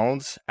 Burt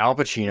Reynolds, Al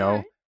Pacino,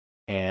 Alright.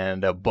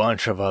 and a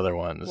bunch of other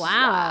ones.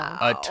 Wow.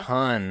 A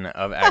ton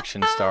of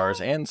action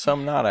stars and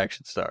some not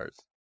action stars.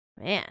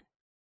 Man.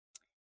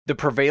 The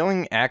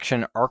prevailing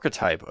action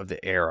archetype of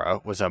the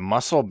era was a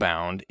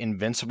muscle-bound,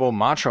 invincible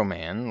macho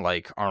man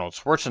like Arnold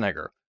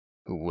Schwarzenegger,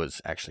 who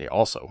was actually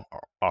also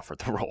offered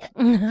the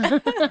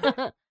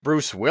role.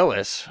 Bruce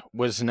Willis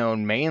was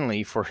known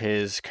mainly for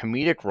his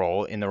comedic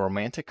role in the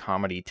romantic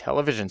comedy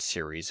television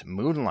series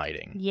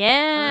Moonlighting.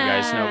 Yeah.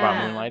 You guys know about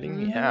Yeah.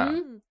 Moonlighting? Yeah.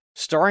 Mhm.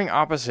 Starring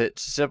opposite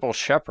Sybil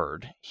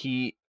Shepherd,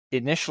 he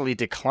initially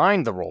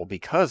declined the role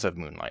because of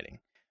Moonlighting.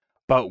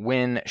 But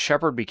when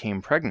Shepherd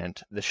became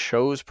pregnant, the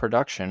show's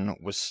production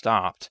was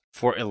stopped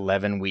for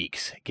 11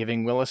 weeks,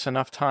 giving Willis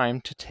enough time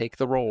to take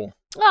the role.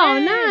 Oh,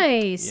 Yay.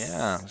 nice.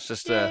 Yeah, it's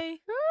just Yay.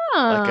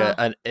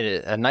 like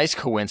a nice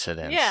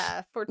coincidence.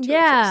 Yeah, fortuitous.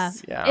 Yeah.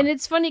 Yeah. And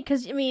it's funny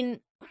because, I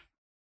mean,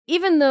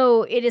 even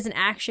though it is an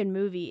action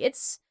movie,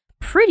 it's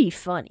pretty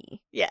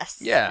funny. Yes.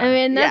 Yeah. I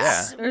mean, Yeah.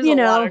 that's, There's you a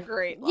know, lot of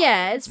great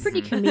yeah, it's lines.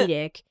 pretty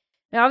comedic.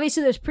 Now,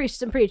 obviously, there's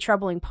some pretty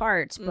troubling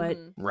parts, but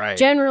Mhm. Right.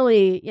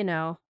 generally, you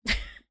know, it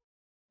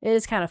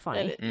is kind of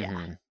funny. Yeah.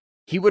 Mhm.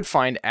 He would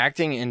find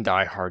acting in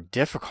Die Hard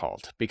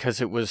difficult because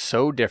it was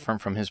so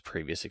different from his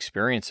previous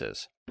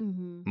experiences.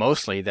 Mm-hmm.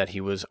 Mostly that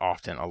he was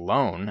often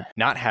alone,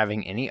 not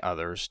having any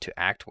others to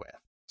act with.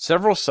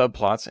 Several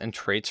subplots and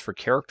traits for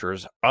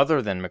characters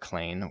other than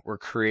McClane were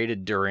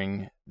created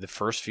during the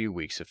first few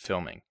weeks of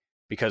filming,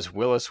 because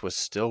Willis was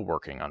still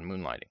working on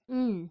Moonlighting.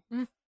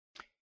 Mm.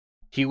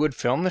 He would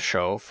film the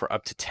show for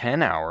up to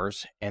 10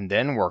 hours and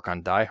then work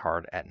on Die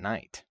Hard at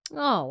night.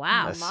 Oh,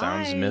 wow. That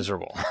sounds my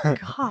miserable.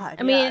 God.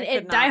 I mean,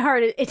 could Die not.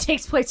 Hard, it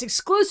takes place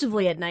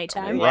exclusively at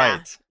nighttime. Yeah.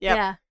 Right. Yep.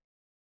 Yeah.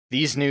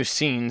 These new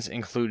scenes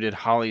included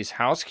Holly's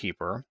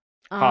housekeeper,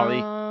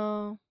 Holly.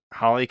 Oh.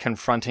 Holly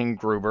confronting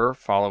Gruber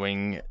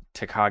following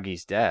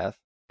Takagi's death,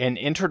 an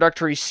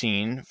introductory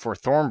scene for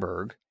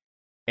Thornburg,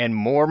 and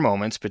more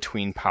moments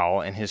between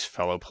Powell and his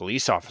fellow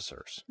police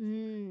officers.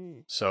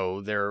 Mm.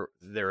 So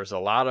there's a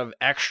lot of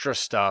extra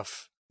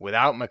stuff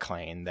without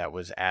McClane that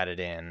was added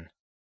in,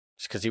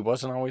 just because he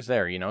wasn't always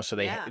there, you know. So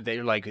Yeah.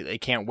 they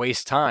can't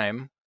waste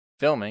time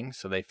filming,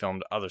 so they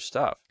filmed other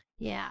stuff.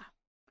 Yeah.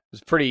 It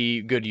was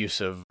pretty good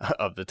use of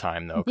the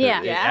time though. 'Cause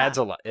Yeah. it Yeah. adds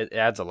a lot. It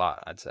adds a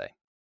lot, I'd say.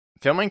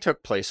 Filming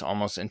took place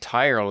almost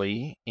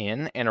entirely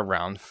in and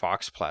around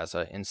Fox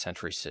Plaza in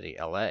Century City,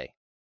 LA.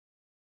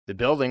 The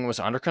building was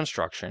under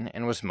construction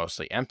and was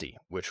mostly empty,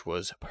 which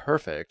was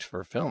perfect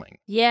for filming.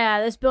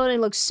 Yeah, this building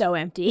looks so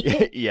empty.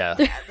 Yeah.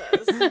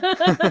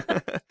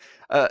 It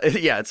does.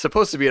 Yeah, it's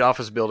supposed to be an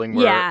office building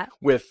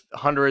with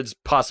hundreds,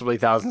 possibly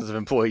thousands of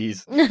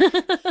employees.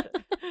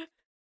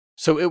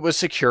 So it was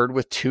secured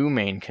with two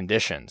main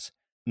conditions.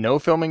 No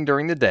filming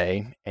during the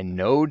day and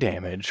no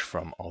damage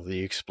from all the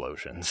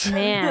explosions.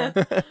 Man,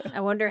 I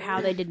wonder how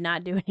they did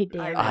not do any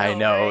damage. I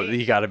know. Right?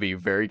 You got to be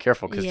very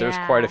careful because there's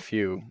quite a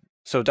few.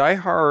 So Die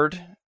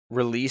Hard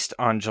released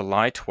on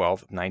July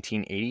 12th,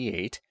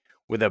 1988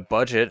 with a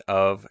budget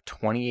of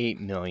 $28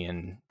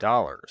 million.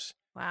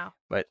 Wow.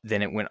 But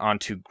then it went on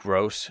to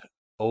gross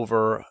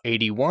over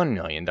 $81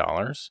 million.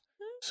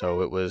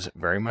 So it was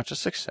very much a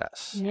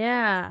success.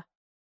 Yeah.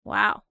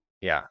 Wow.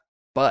 Yeah.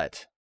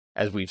 But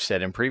as we've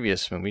said in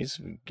previous movies,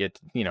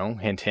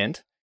 hint,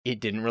 hint, it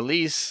didn't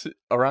release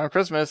around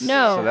Christmas.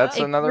 No. So that's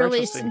another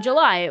released interesting. in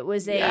July. It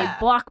was a Yeah.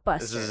 blockbuster.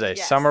 This is a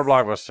Yes. summer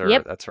blockbuster.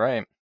 Yep. That's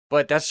right.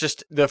 But that's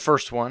just the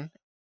first one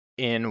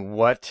in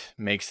what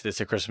makes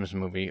this a Christmas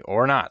movie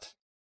or not.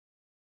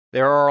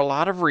 There are a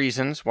lot of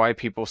reasons why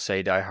people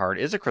say Die Hard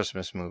is a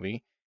Christmas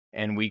movie,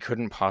 and we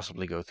couldn't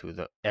possibly go through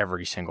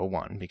every single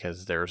one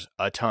because there's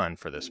a ton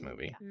for this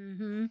movie.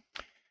 Mm-hmm.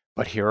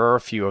 But here are a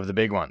few of the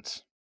big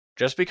ones.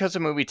 Just because a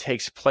movie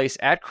takes place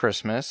at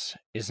Christmas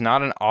is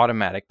not an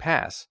automatic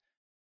pass,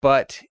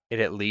 but it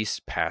at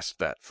least passed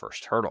that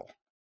first hurdle.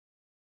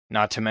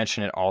 Not to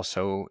mention it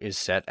also is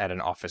set at an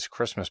office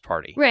Christmas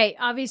party. Right.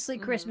 Obviously,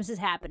 Mhm. Christmas is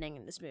happening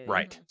in this movie.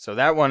 Right. So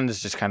that one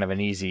is just kind of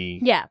an easy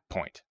Yeah.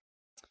 point.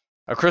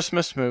 A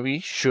Christmas movie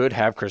should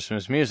have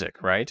Christmas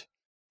music, right?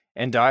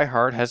 And Die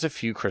Hard has a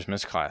few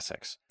Christmas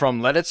classics,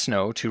 from Let It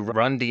Snow to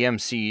Run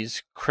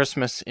DMC's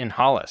Christmas in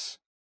Hollis.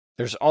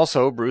 There's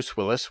also Bruce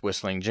Willis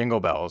whistling Jingle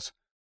Bells,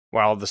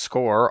 while the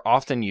score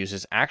often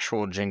uses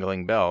actual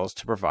jingling bells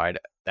to provide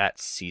that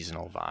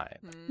seasonal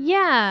vibe. Mm.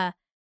 Yeah.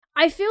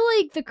 I feel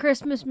like the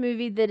Christmas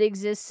movie that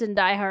exists in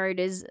Die Hard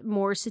is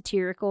more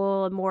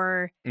satirical and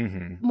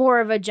more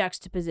of a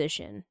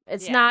juxtaposition.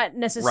 It's Yeah. not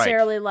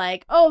necessarily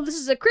like, oh, this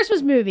is a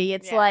Christmas movie.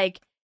 It's Yeah.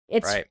 like,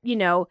 it's, Right.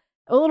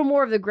 A little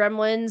more of the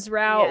Gremlins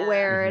route Yeah.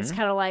 where it's Mhm.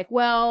 kind of like,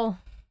 well,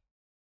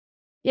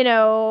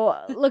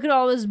 look at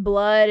all this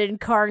blood and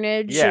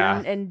carnage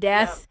Yeah. and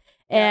death.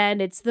 Yep.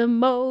 And it's the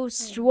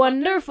most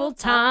wonderful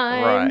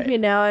time,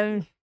 Right.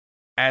 and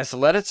As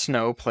Let It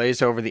Snow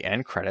plays over the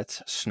end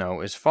credits,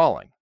 snow is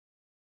falling.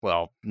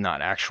 Well,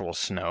 not actual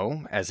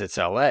snow, as it's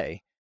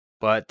LA,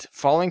 but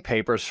falling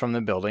papers from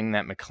the building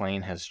that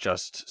McClane has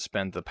just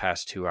spent the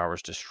past 2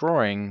 hours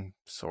destroying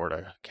sort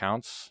of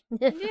counts,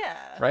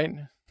 Yeah. right?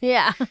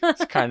 yeah.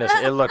 It's kind of,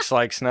 it looks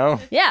like snow.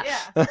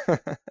 Yeah. Yeah.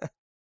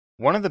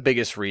 One of the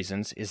biggest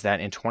reasons is that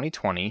in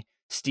 2020,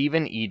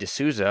 Stephen E.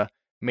 D'Souza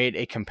made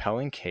a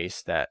compelling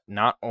case that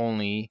not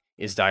only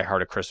is Die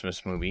Hard a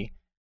Christmas movie,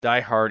 Die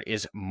Hard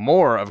is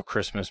more of a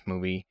Christmas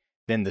movie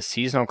than the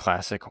seasonal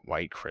classic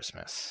White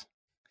Christmas.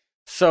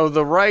 So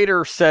the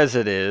writer says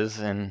it is,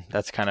 and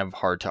that's kind of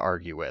hard to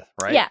argue with,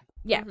 right? Yeah.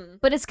 Yeah. Mhm.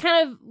 But it's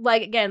kind of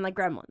like, again, like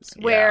Gremlins,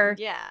 Yeah. where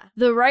Yeah.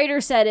 the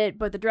writer said it,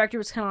 but the director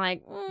was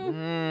kind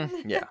of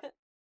like, Yeah.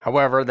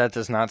 However, that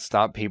does not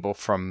stop people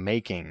from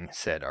making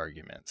said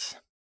arguments.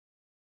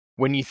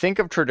 When you think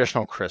of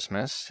traditional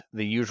Christmas,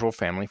 the usual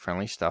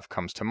family-friendly stuff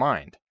comes to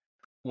mind.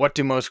 What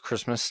do most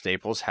Christmas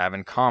staples have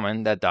in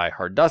common that Die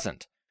Hard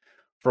doesn't?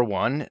 For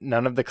one,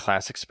 none of the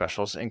classic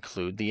specials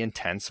include the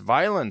intense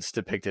violence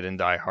depicted in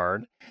Die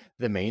Hard,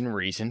 the main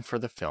reason for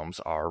the film's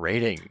R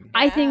rating.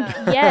 I think,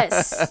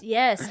 Yeah.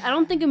 yes. I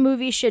don't think a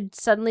movie should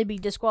suddenly be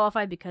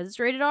disqualified because it's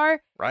rated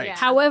R. Right. Yeah.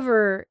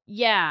 However,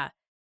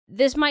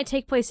 this might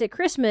take place at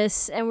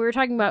Christmas, and we were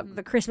talking about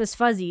the Christmas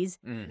fuzzies.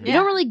 Mhm. You Yeah.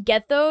 don't really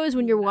get those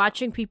when you're No.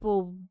 watching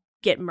people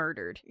get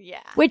murdered.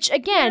 Yeah. Which,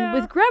 again, Yeah.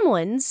 with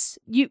Gremlins,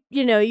 you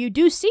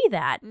do see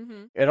that.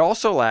 Mm-hmm. It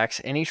also lacks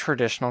any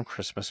traditional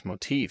Christmas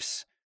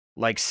motifs,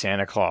 like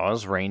Santa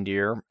Claus,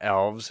 reindeer,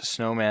 elves,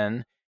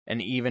 snowmen,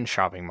 and even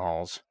shopping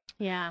malls.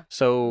 Yeah.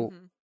 So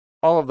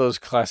all of those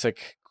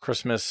classic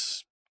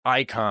Christmas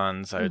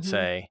icons, I would Mhm.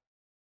 say,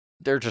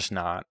 they're just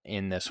not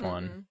in this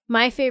one.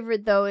 My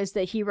favorite, though, is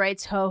that he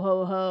writes ho,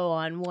 ho, ho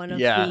on one of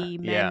Yeah, the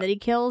men yeah. that he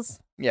kills.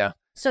 Yeah.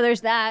 So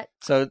there's that.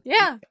 So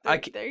Yeah. I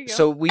There you go.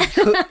 So you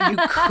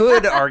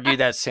could argue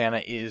that Santa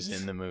is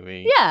in the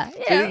movie. Yeah.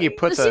 think he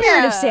puts the us- spirit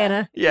of Yeah.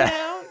 Santa.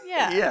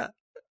 Yeah. Yeah.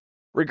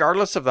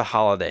 Regardless of the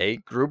holiday,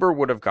 Gruber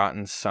would have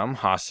gotten some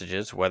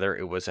hostages, whether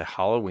it was a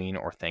Halloween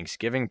or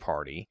Thanksgiving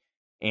party,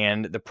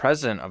 and the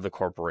president of the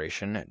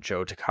corporation,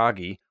 Joe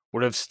Takagi,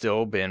 would have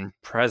still been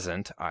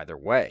present either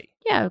way.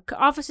 Yeah.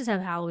 Offices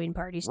have Halloween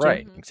parties, too.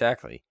 Right, Mhm.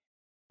 exactly.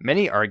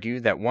 Many argue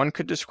that one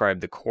could describe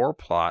the core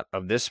plot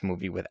of this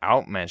movie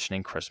without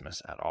mentioning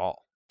Christmas at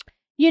all.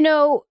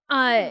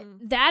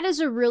 That is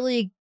a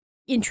really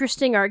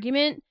interesting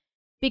argument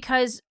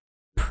because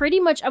pretty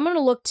much, I'm going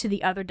to look to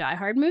the other Die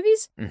Hard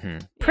movies. Mm-hmm.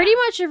 Pretty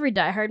much every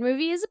Die Hard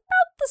movie is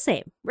about the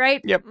same,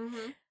 right? Yep.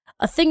 Mm-hmm.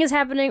 a thing is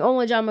happening,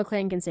 only John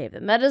McClane can save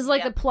them. That is like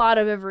Yeah. the plot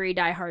of every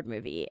Die Hard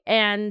movie.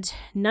 And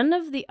none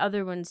of the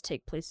other ones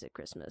take place at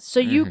Christmas. So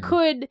you Mhm.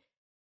 could,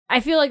 I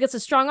feel like it's a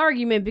strong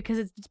argument because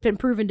it's been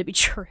proven to be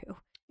true.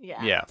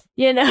 Yeah. Yeah.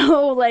 You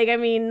know, like, I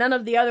mean, none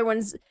of the other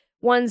one's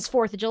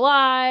 4th of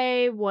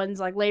July, one's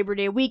like Labor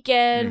Day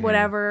weekend, Mhm.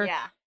 whatever.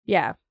 Yeah.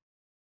 Yeah.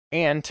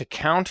 And to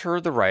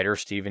counter the writer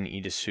Stephen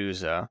E.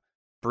 D'Souza,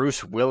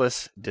 Bruce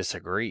Willis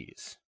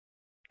disagrees.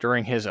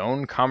 During his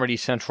own Comedy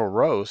Central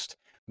roast,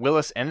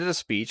 Willis ended a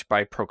speech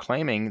by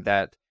proclaiming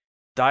that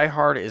Die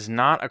Hard is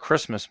not a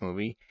Christmas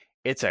movie,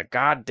 it's a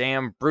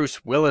goddamn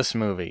Bruce Willis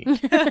movie.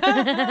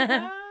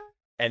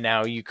 And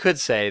now you could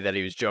say that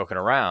he was joking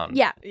around.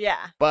 Yeah. Yeah.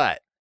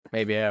 But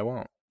maybe I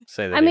won't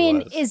say that I he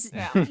mean, was.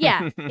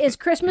 yeah, is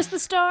Christmas the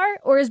star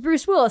or is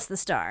Bruce Willis the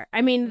star?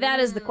 I mean, that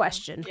is the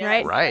question, yes.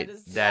 right? Right.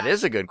 That That is-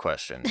 is a good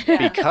question.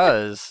 Yeah.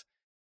 Because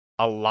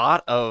a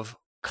lot of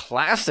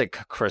classic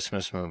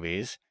Christmas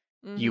movies,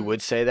 you Mhm.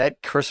 would say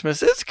that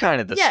Christmas is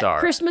kind of the yeah, star.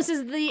 Christmas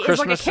is like a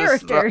Christmas is the-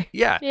 character.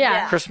 yeah.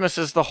 Yeah. Christmas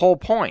is the whole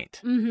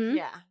point. Mm-hmm.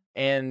 Yeah.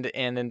 And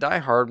in Die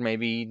Hard,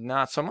 maybe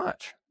not so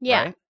much.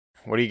 Yeah. Right?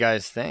 What do you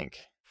guys think?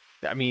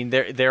 I mean,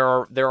 there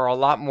are a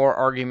lot more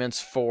arguments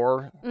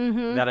for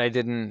Mm-hmm. that I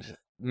didn't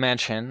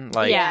mention.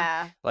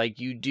 Yeah. Like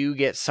you do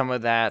get some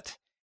of that.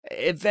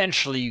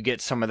 Eventually, you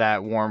get some of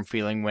that warm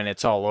feeling when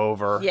it's all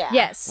over. Yeah.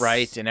 Yes.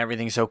 Right, and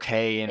everything's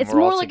okay, and It's we're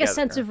more all like together. a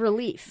sense of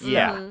relief.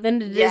 Yeah. Mhm.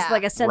 Than it is Yeah.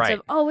 like a sense Right.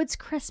 of, oh, it's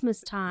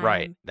Christmas time.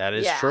 Right, that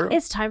is Yeah. true.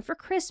 It's time for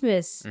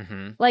Christmas.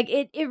 Mm-hmm. Like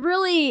it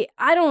really,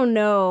 I don't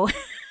know.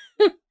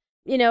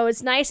 You know,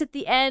 it's nice at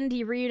the end.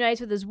 He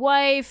reunites with his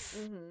wife.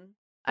 Mhm.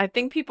 I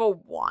think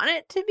people want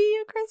it to be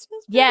a Christmas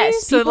movie.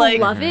 Yes, so people like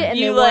love it and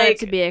you they want it like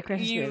to be a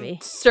Christmas you movie.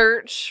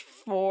 search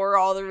for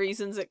all the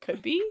reasons it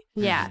could be.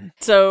 Yeah.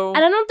 So And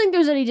I don't think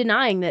there's any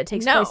denying that it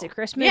takes No. place at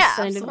Christmas. Yeah,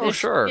 and absolutely. Oh, there's,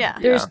 sure. Yeah.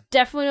 there's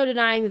definitely no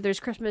denying that there's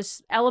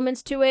Christmas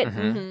elements to it. Mhm.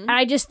 Mhm. And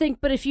I just think,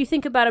 but if you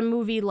think about a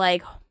movie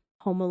like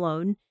Home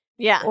Alone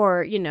yeah.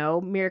 or, you know,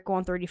 Miracle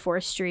on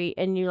 34th Street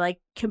and you like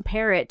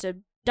compare it to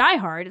Die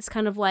Hard, it's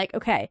kind of like,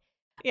 okay,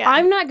 Yeah.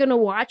 I'm not going to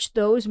watch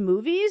those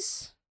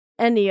movies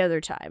any other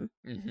time.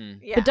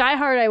 Mm-hmm. yeah. But Die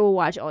Hard I will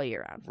watch all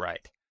year round.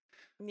 Right.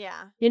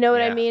 yeah. You know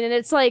what I Yeah. mean? And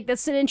it's like,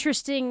 that's an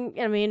interesting,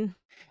 I mean,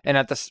 And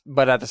at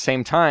the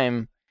same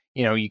time,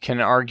 you know, you can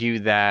argue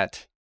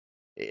that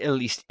at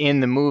least in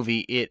the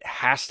movie, it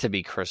has to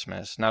be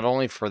Christmas, not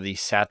only for the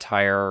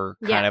satire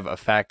kind Yeah. of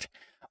effect,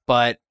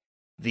 but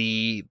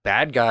the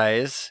bad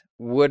guys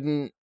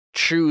wouldn't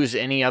choose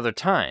any other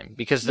time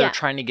because they're Yeah.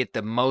 trying to get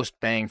the most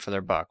bang for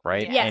their buck,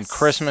 right? Yes, And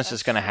Christmas is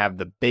that's going to true. have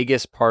the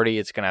biggest party.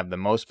 It's going to have the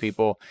most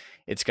people.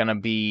 It's going to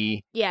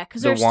be, yeah,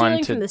 because The they're one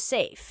stealing to- from the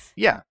safe.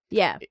 yeah.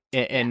 Yeah.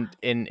 And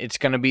it's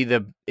going to be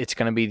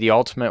the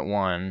ultimate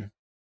one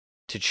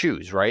to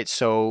choose, right?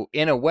 So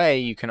in a way,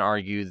 you can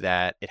argue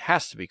that it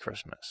has to be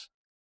Christmas.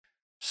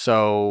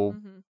 So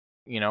Mhm.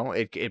 you know,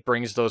 it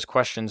brings those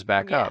questions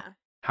back up. Yeah.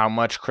 How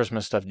much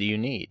Christmas stuff do you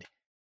need?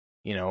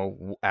 You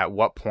know, at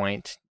what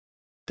point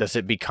does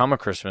it become a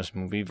Christmas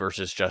movie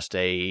versus just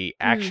a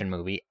action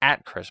movie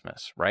at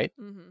Christmas, right?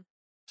 Mhm.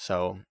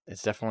 So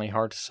it's definitely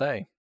hard to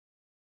say.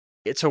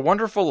 It's a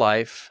Wonderful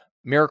Life,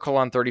 Miracle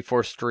on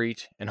 34th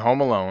Street, and Home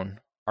Alone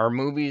are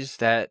movies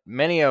that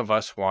many of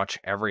us watch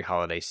every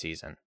holiday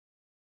season.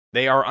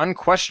 They are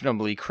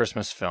unquestionably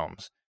Christmas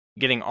films,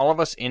 getting all of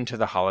us into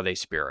the holiday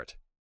spirit.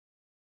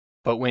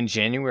 But when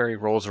January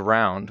rolls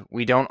around,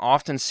 we don't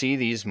often see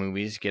these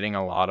movies getting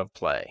a lot of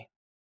play.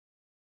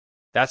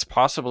 That's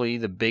possibly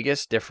the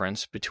biggest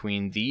difference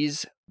between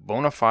these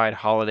bona fide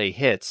holiday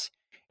hits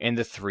and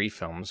the three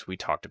films we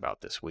talked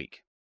about this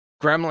week.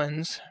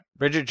 Gremlins,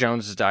 Bridget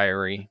Jones's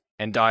Diary,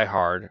 and Die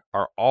Hard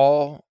are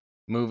all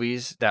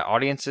movies that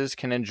audiences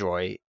can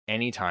enjoy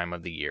any time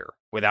of the year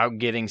without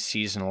getting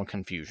seasonal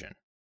confusion.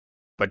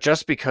 But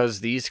just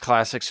because these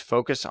classics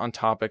focus on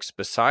topics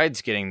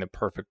besides getting the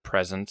perfect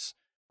presents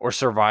or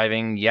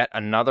surviving yet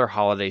another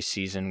holiday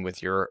season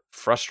with your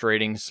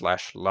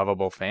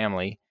frustrating/lovable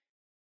family,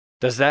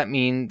 does that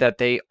mean that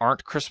they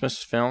aren't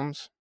Christmas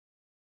films?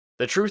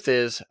 The truth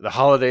is, the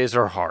holidays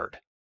are hard.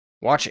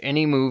 Watch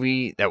any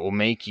movie that will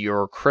make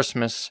your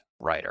Christmas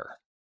brighter.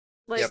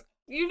 Like Yep.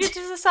 you get to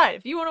decide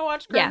if you want to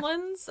watch Yeah.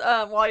 Gremlins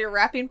while you're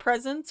wrapping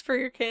presents for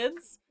your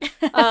kids.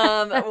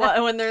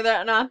 When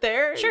they're not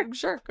there,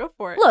 sure, go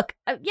for it. Look,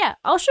 yeah,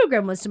 I'll show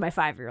Gremlins to my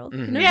 5-year-old. You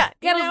Mhm. know? Yeah,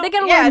 they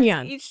gotta yeah, learn it's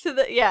young. Each to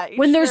the each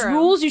When there's their own.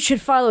 rules, you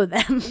should follow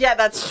them. Yeah,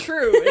 that's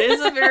true. It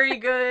is a very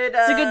good.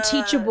 It's a good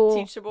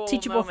teachable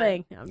moment.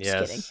 thing. No, I'm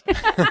just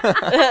kidding.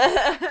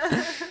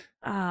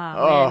 Oh,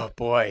 Oh man.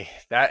 boy,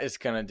 that is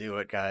gonna do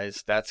it,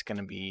 guys. That's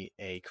gonna be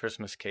a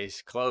Christmas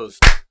case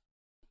closed.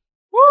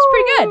 It's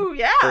pretty good. Woo,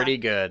 Yeah. Pretty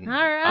good. All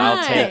right.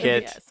 I'll take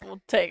it. Yes,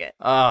 we'll take it.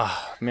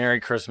 Merry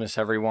Christmas,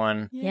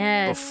 everyone.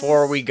 Yes.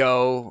 Before we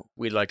go,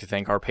 we'd like to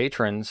thank our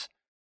patrons: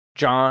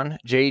 John,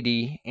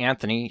 JD,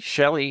 Anthony,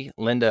 Shelly,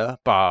 Linda,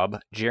 Bob,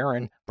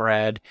 Jaron,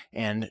 Brad,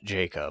 and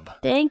Jacob.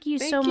 Thank you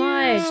Thank so you.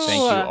 much.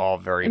 Thank you all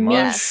very It much.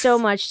 means so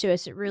much to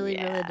us. It really,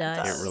 Yeah, really it does.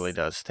 does. It really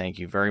does. Thank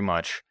you very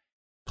much.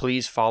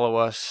 Please follow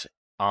us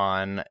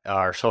on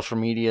our social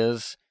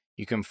medias.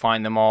 You can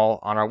find them all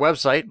on our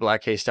website,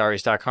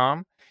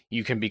 blackcasediaries.com.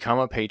 You can become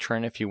a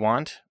patron if you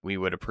want. We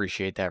would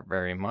appreciate that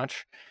very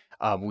much.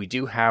 We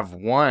do have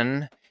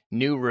one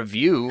new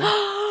review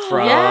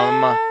from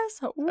Yes.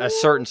 a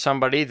certain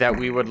somebody that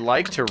we would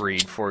like to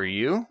read for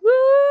you.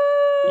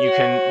 Woo!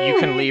 You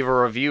can leave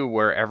a review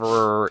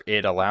wherever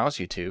it allows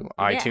you to.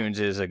 Yeah. iTunes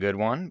is a good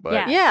one,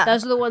 but Yeah,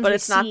 those are the ones but we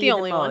it's not see the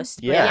only one. most,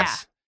 but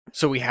yes.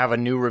 So we have a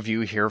new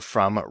review here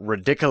from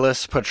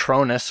Ridiculous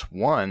Patronus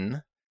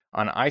 1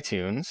 on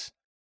iTunes.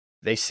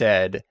 They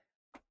said,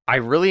 I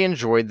really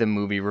enjoyed the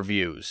movie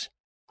reviews.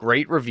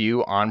 Great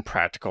review on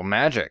Practical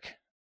Magic.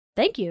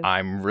 Thank you.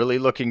 I'm really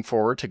looking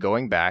forward to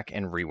going back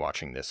and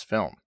rewatching this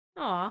film.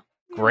 Aw.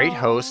 Great Aw.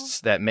 hosts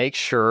that make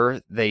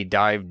sure they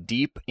dive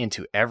deep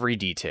into every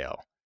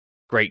detail.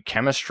 Great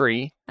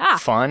chemistry,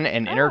 fun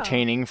and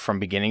entertaining from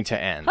beginning to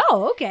end.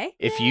 Oh, okay.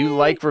 If you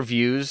like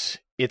reviews,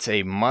 it's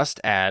a must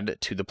add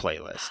to the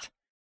playlist.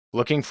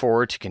 Looking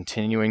forward to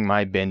continuing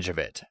my binge of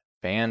it.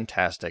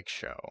 Fantastic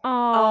show.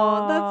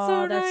 Oh, that's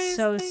so That's nice.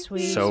 so Thank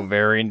sweet. you. So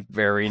very,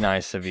 very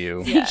nice of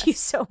you. Thank you Yes.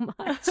 so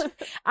much.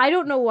 I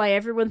don't know why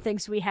everyone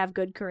thinks we have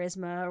good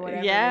charisma or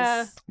whatever. it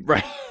Yeah. is.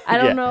 Right. I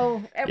don't Yeah.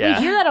 know. Yeah.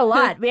 We hear that a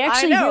lot. We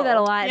actually hear know. that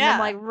a lot. And I'm Yeah.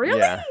 like, really?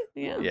 Yeah.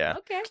 Yeah. Yeah.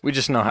 Okay. We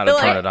just know how I to feel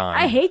turn like it on.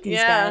 I hate these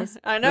Yeah, guys.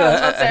 I know. I was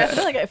about to say, I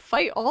feel like I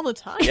fight all the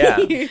time. Yeah.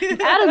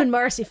 Adam and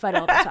Marcy fight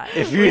all the time.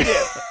 If you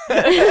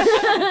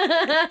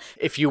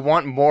if you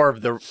want more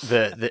of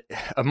the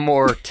a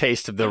more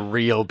taste of the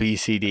real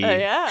BCD,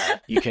 Yeah.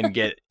 you can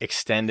get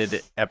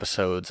extended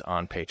episodes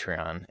on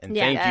Patreon. And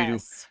Yeah. thank you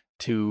Yes.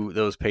 to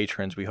those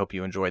patrons. We hope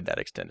you enjoyed that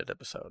extended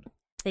episode.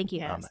 Thank you.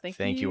 Yes.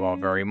 Thank you all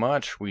very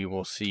much. We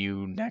will see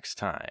you next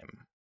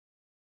time.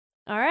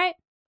 All right.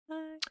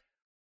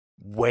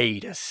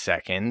 Wait a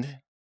second.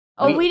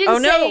 Oh, we didn't oh,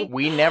 no. say.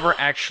 We never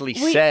actually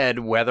We- said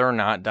whether or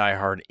not Die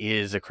Hard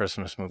is a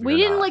Christmas movie. We or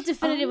didn't not. like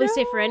definitively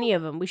say for any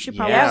of them. We should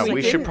probably. Yeah, say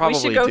we that. should didn't.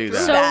 probably go do through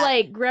that. So, that.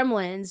 like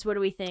Gremlins, what do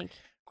we think?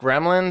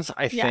 Gremlins,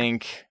 I Yeah.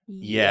 think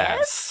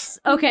yes.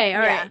 Okay, all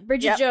right. Yeah.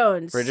 Bridget Yep.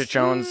 Jones. Bridget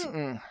Jones.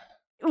 Winter.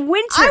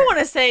 I want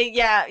to say,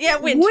 yeah,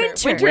 winter.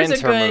 Winter. Winter's Winter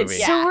a good. movie.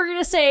 Yeah. So we're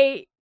gonna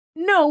say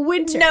no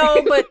winter.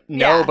 No, but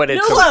No, yeah. but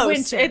it's No, a- but close.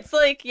 winter. It's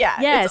like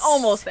Yes. it's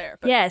almost there.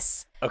 But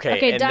Yes. Okay,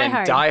 Okay, and Die then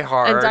Hard. Die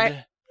Hard.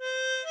 Die-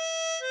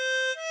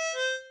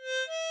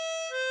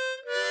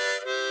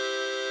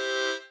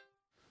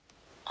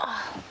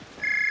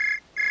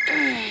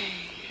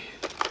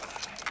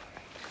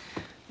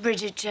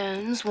 Bridget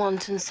Jones,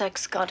 wanton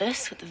sex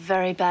goddess with a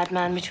very bad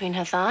man between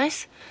her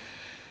thighs.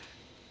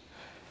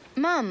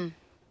 Mum.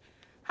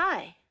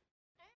 Hi.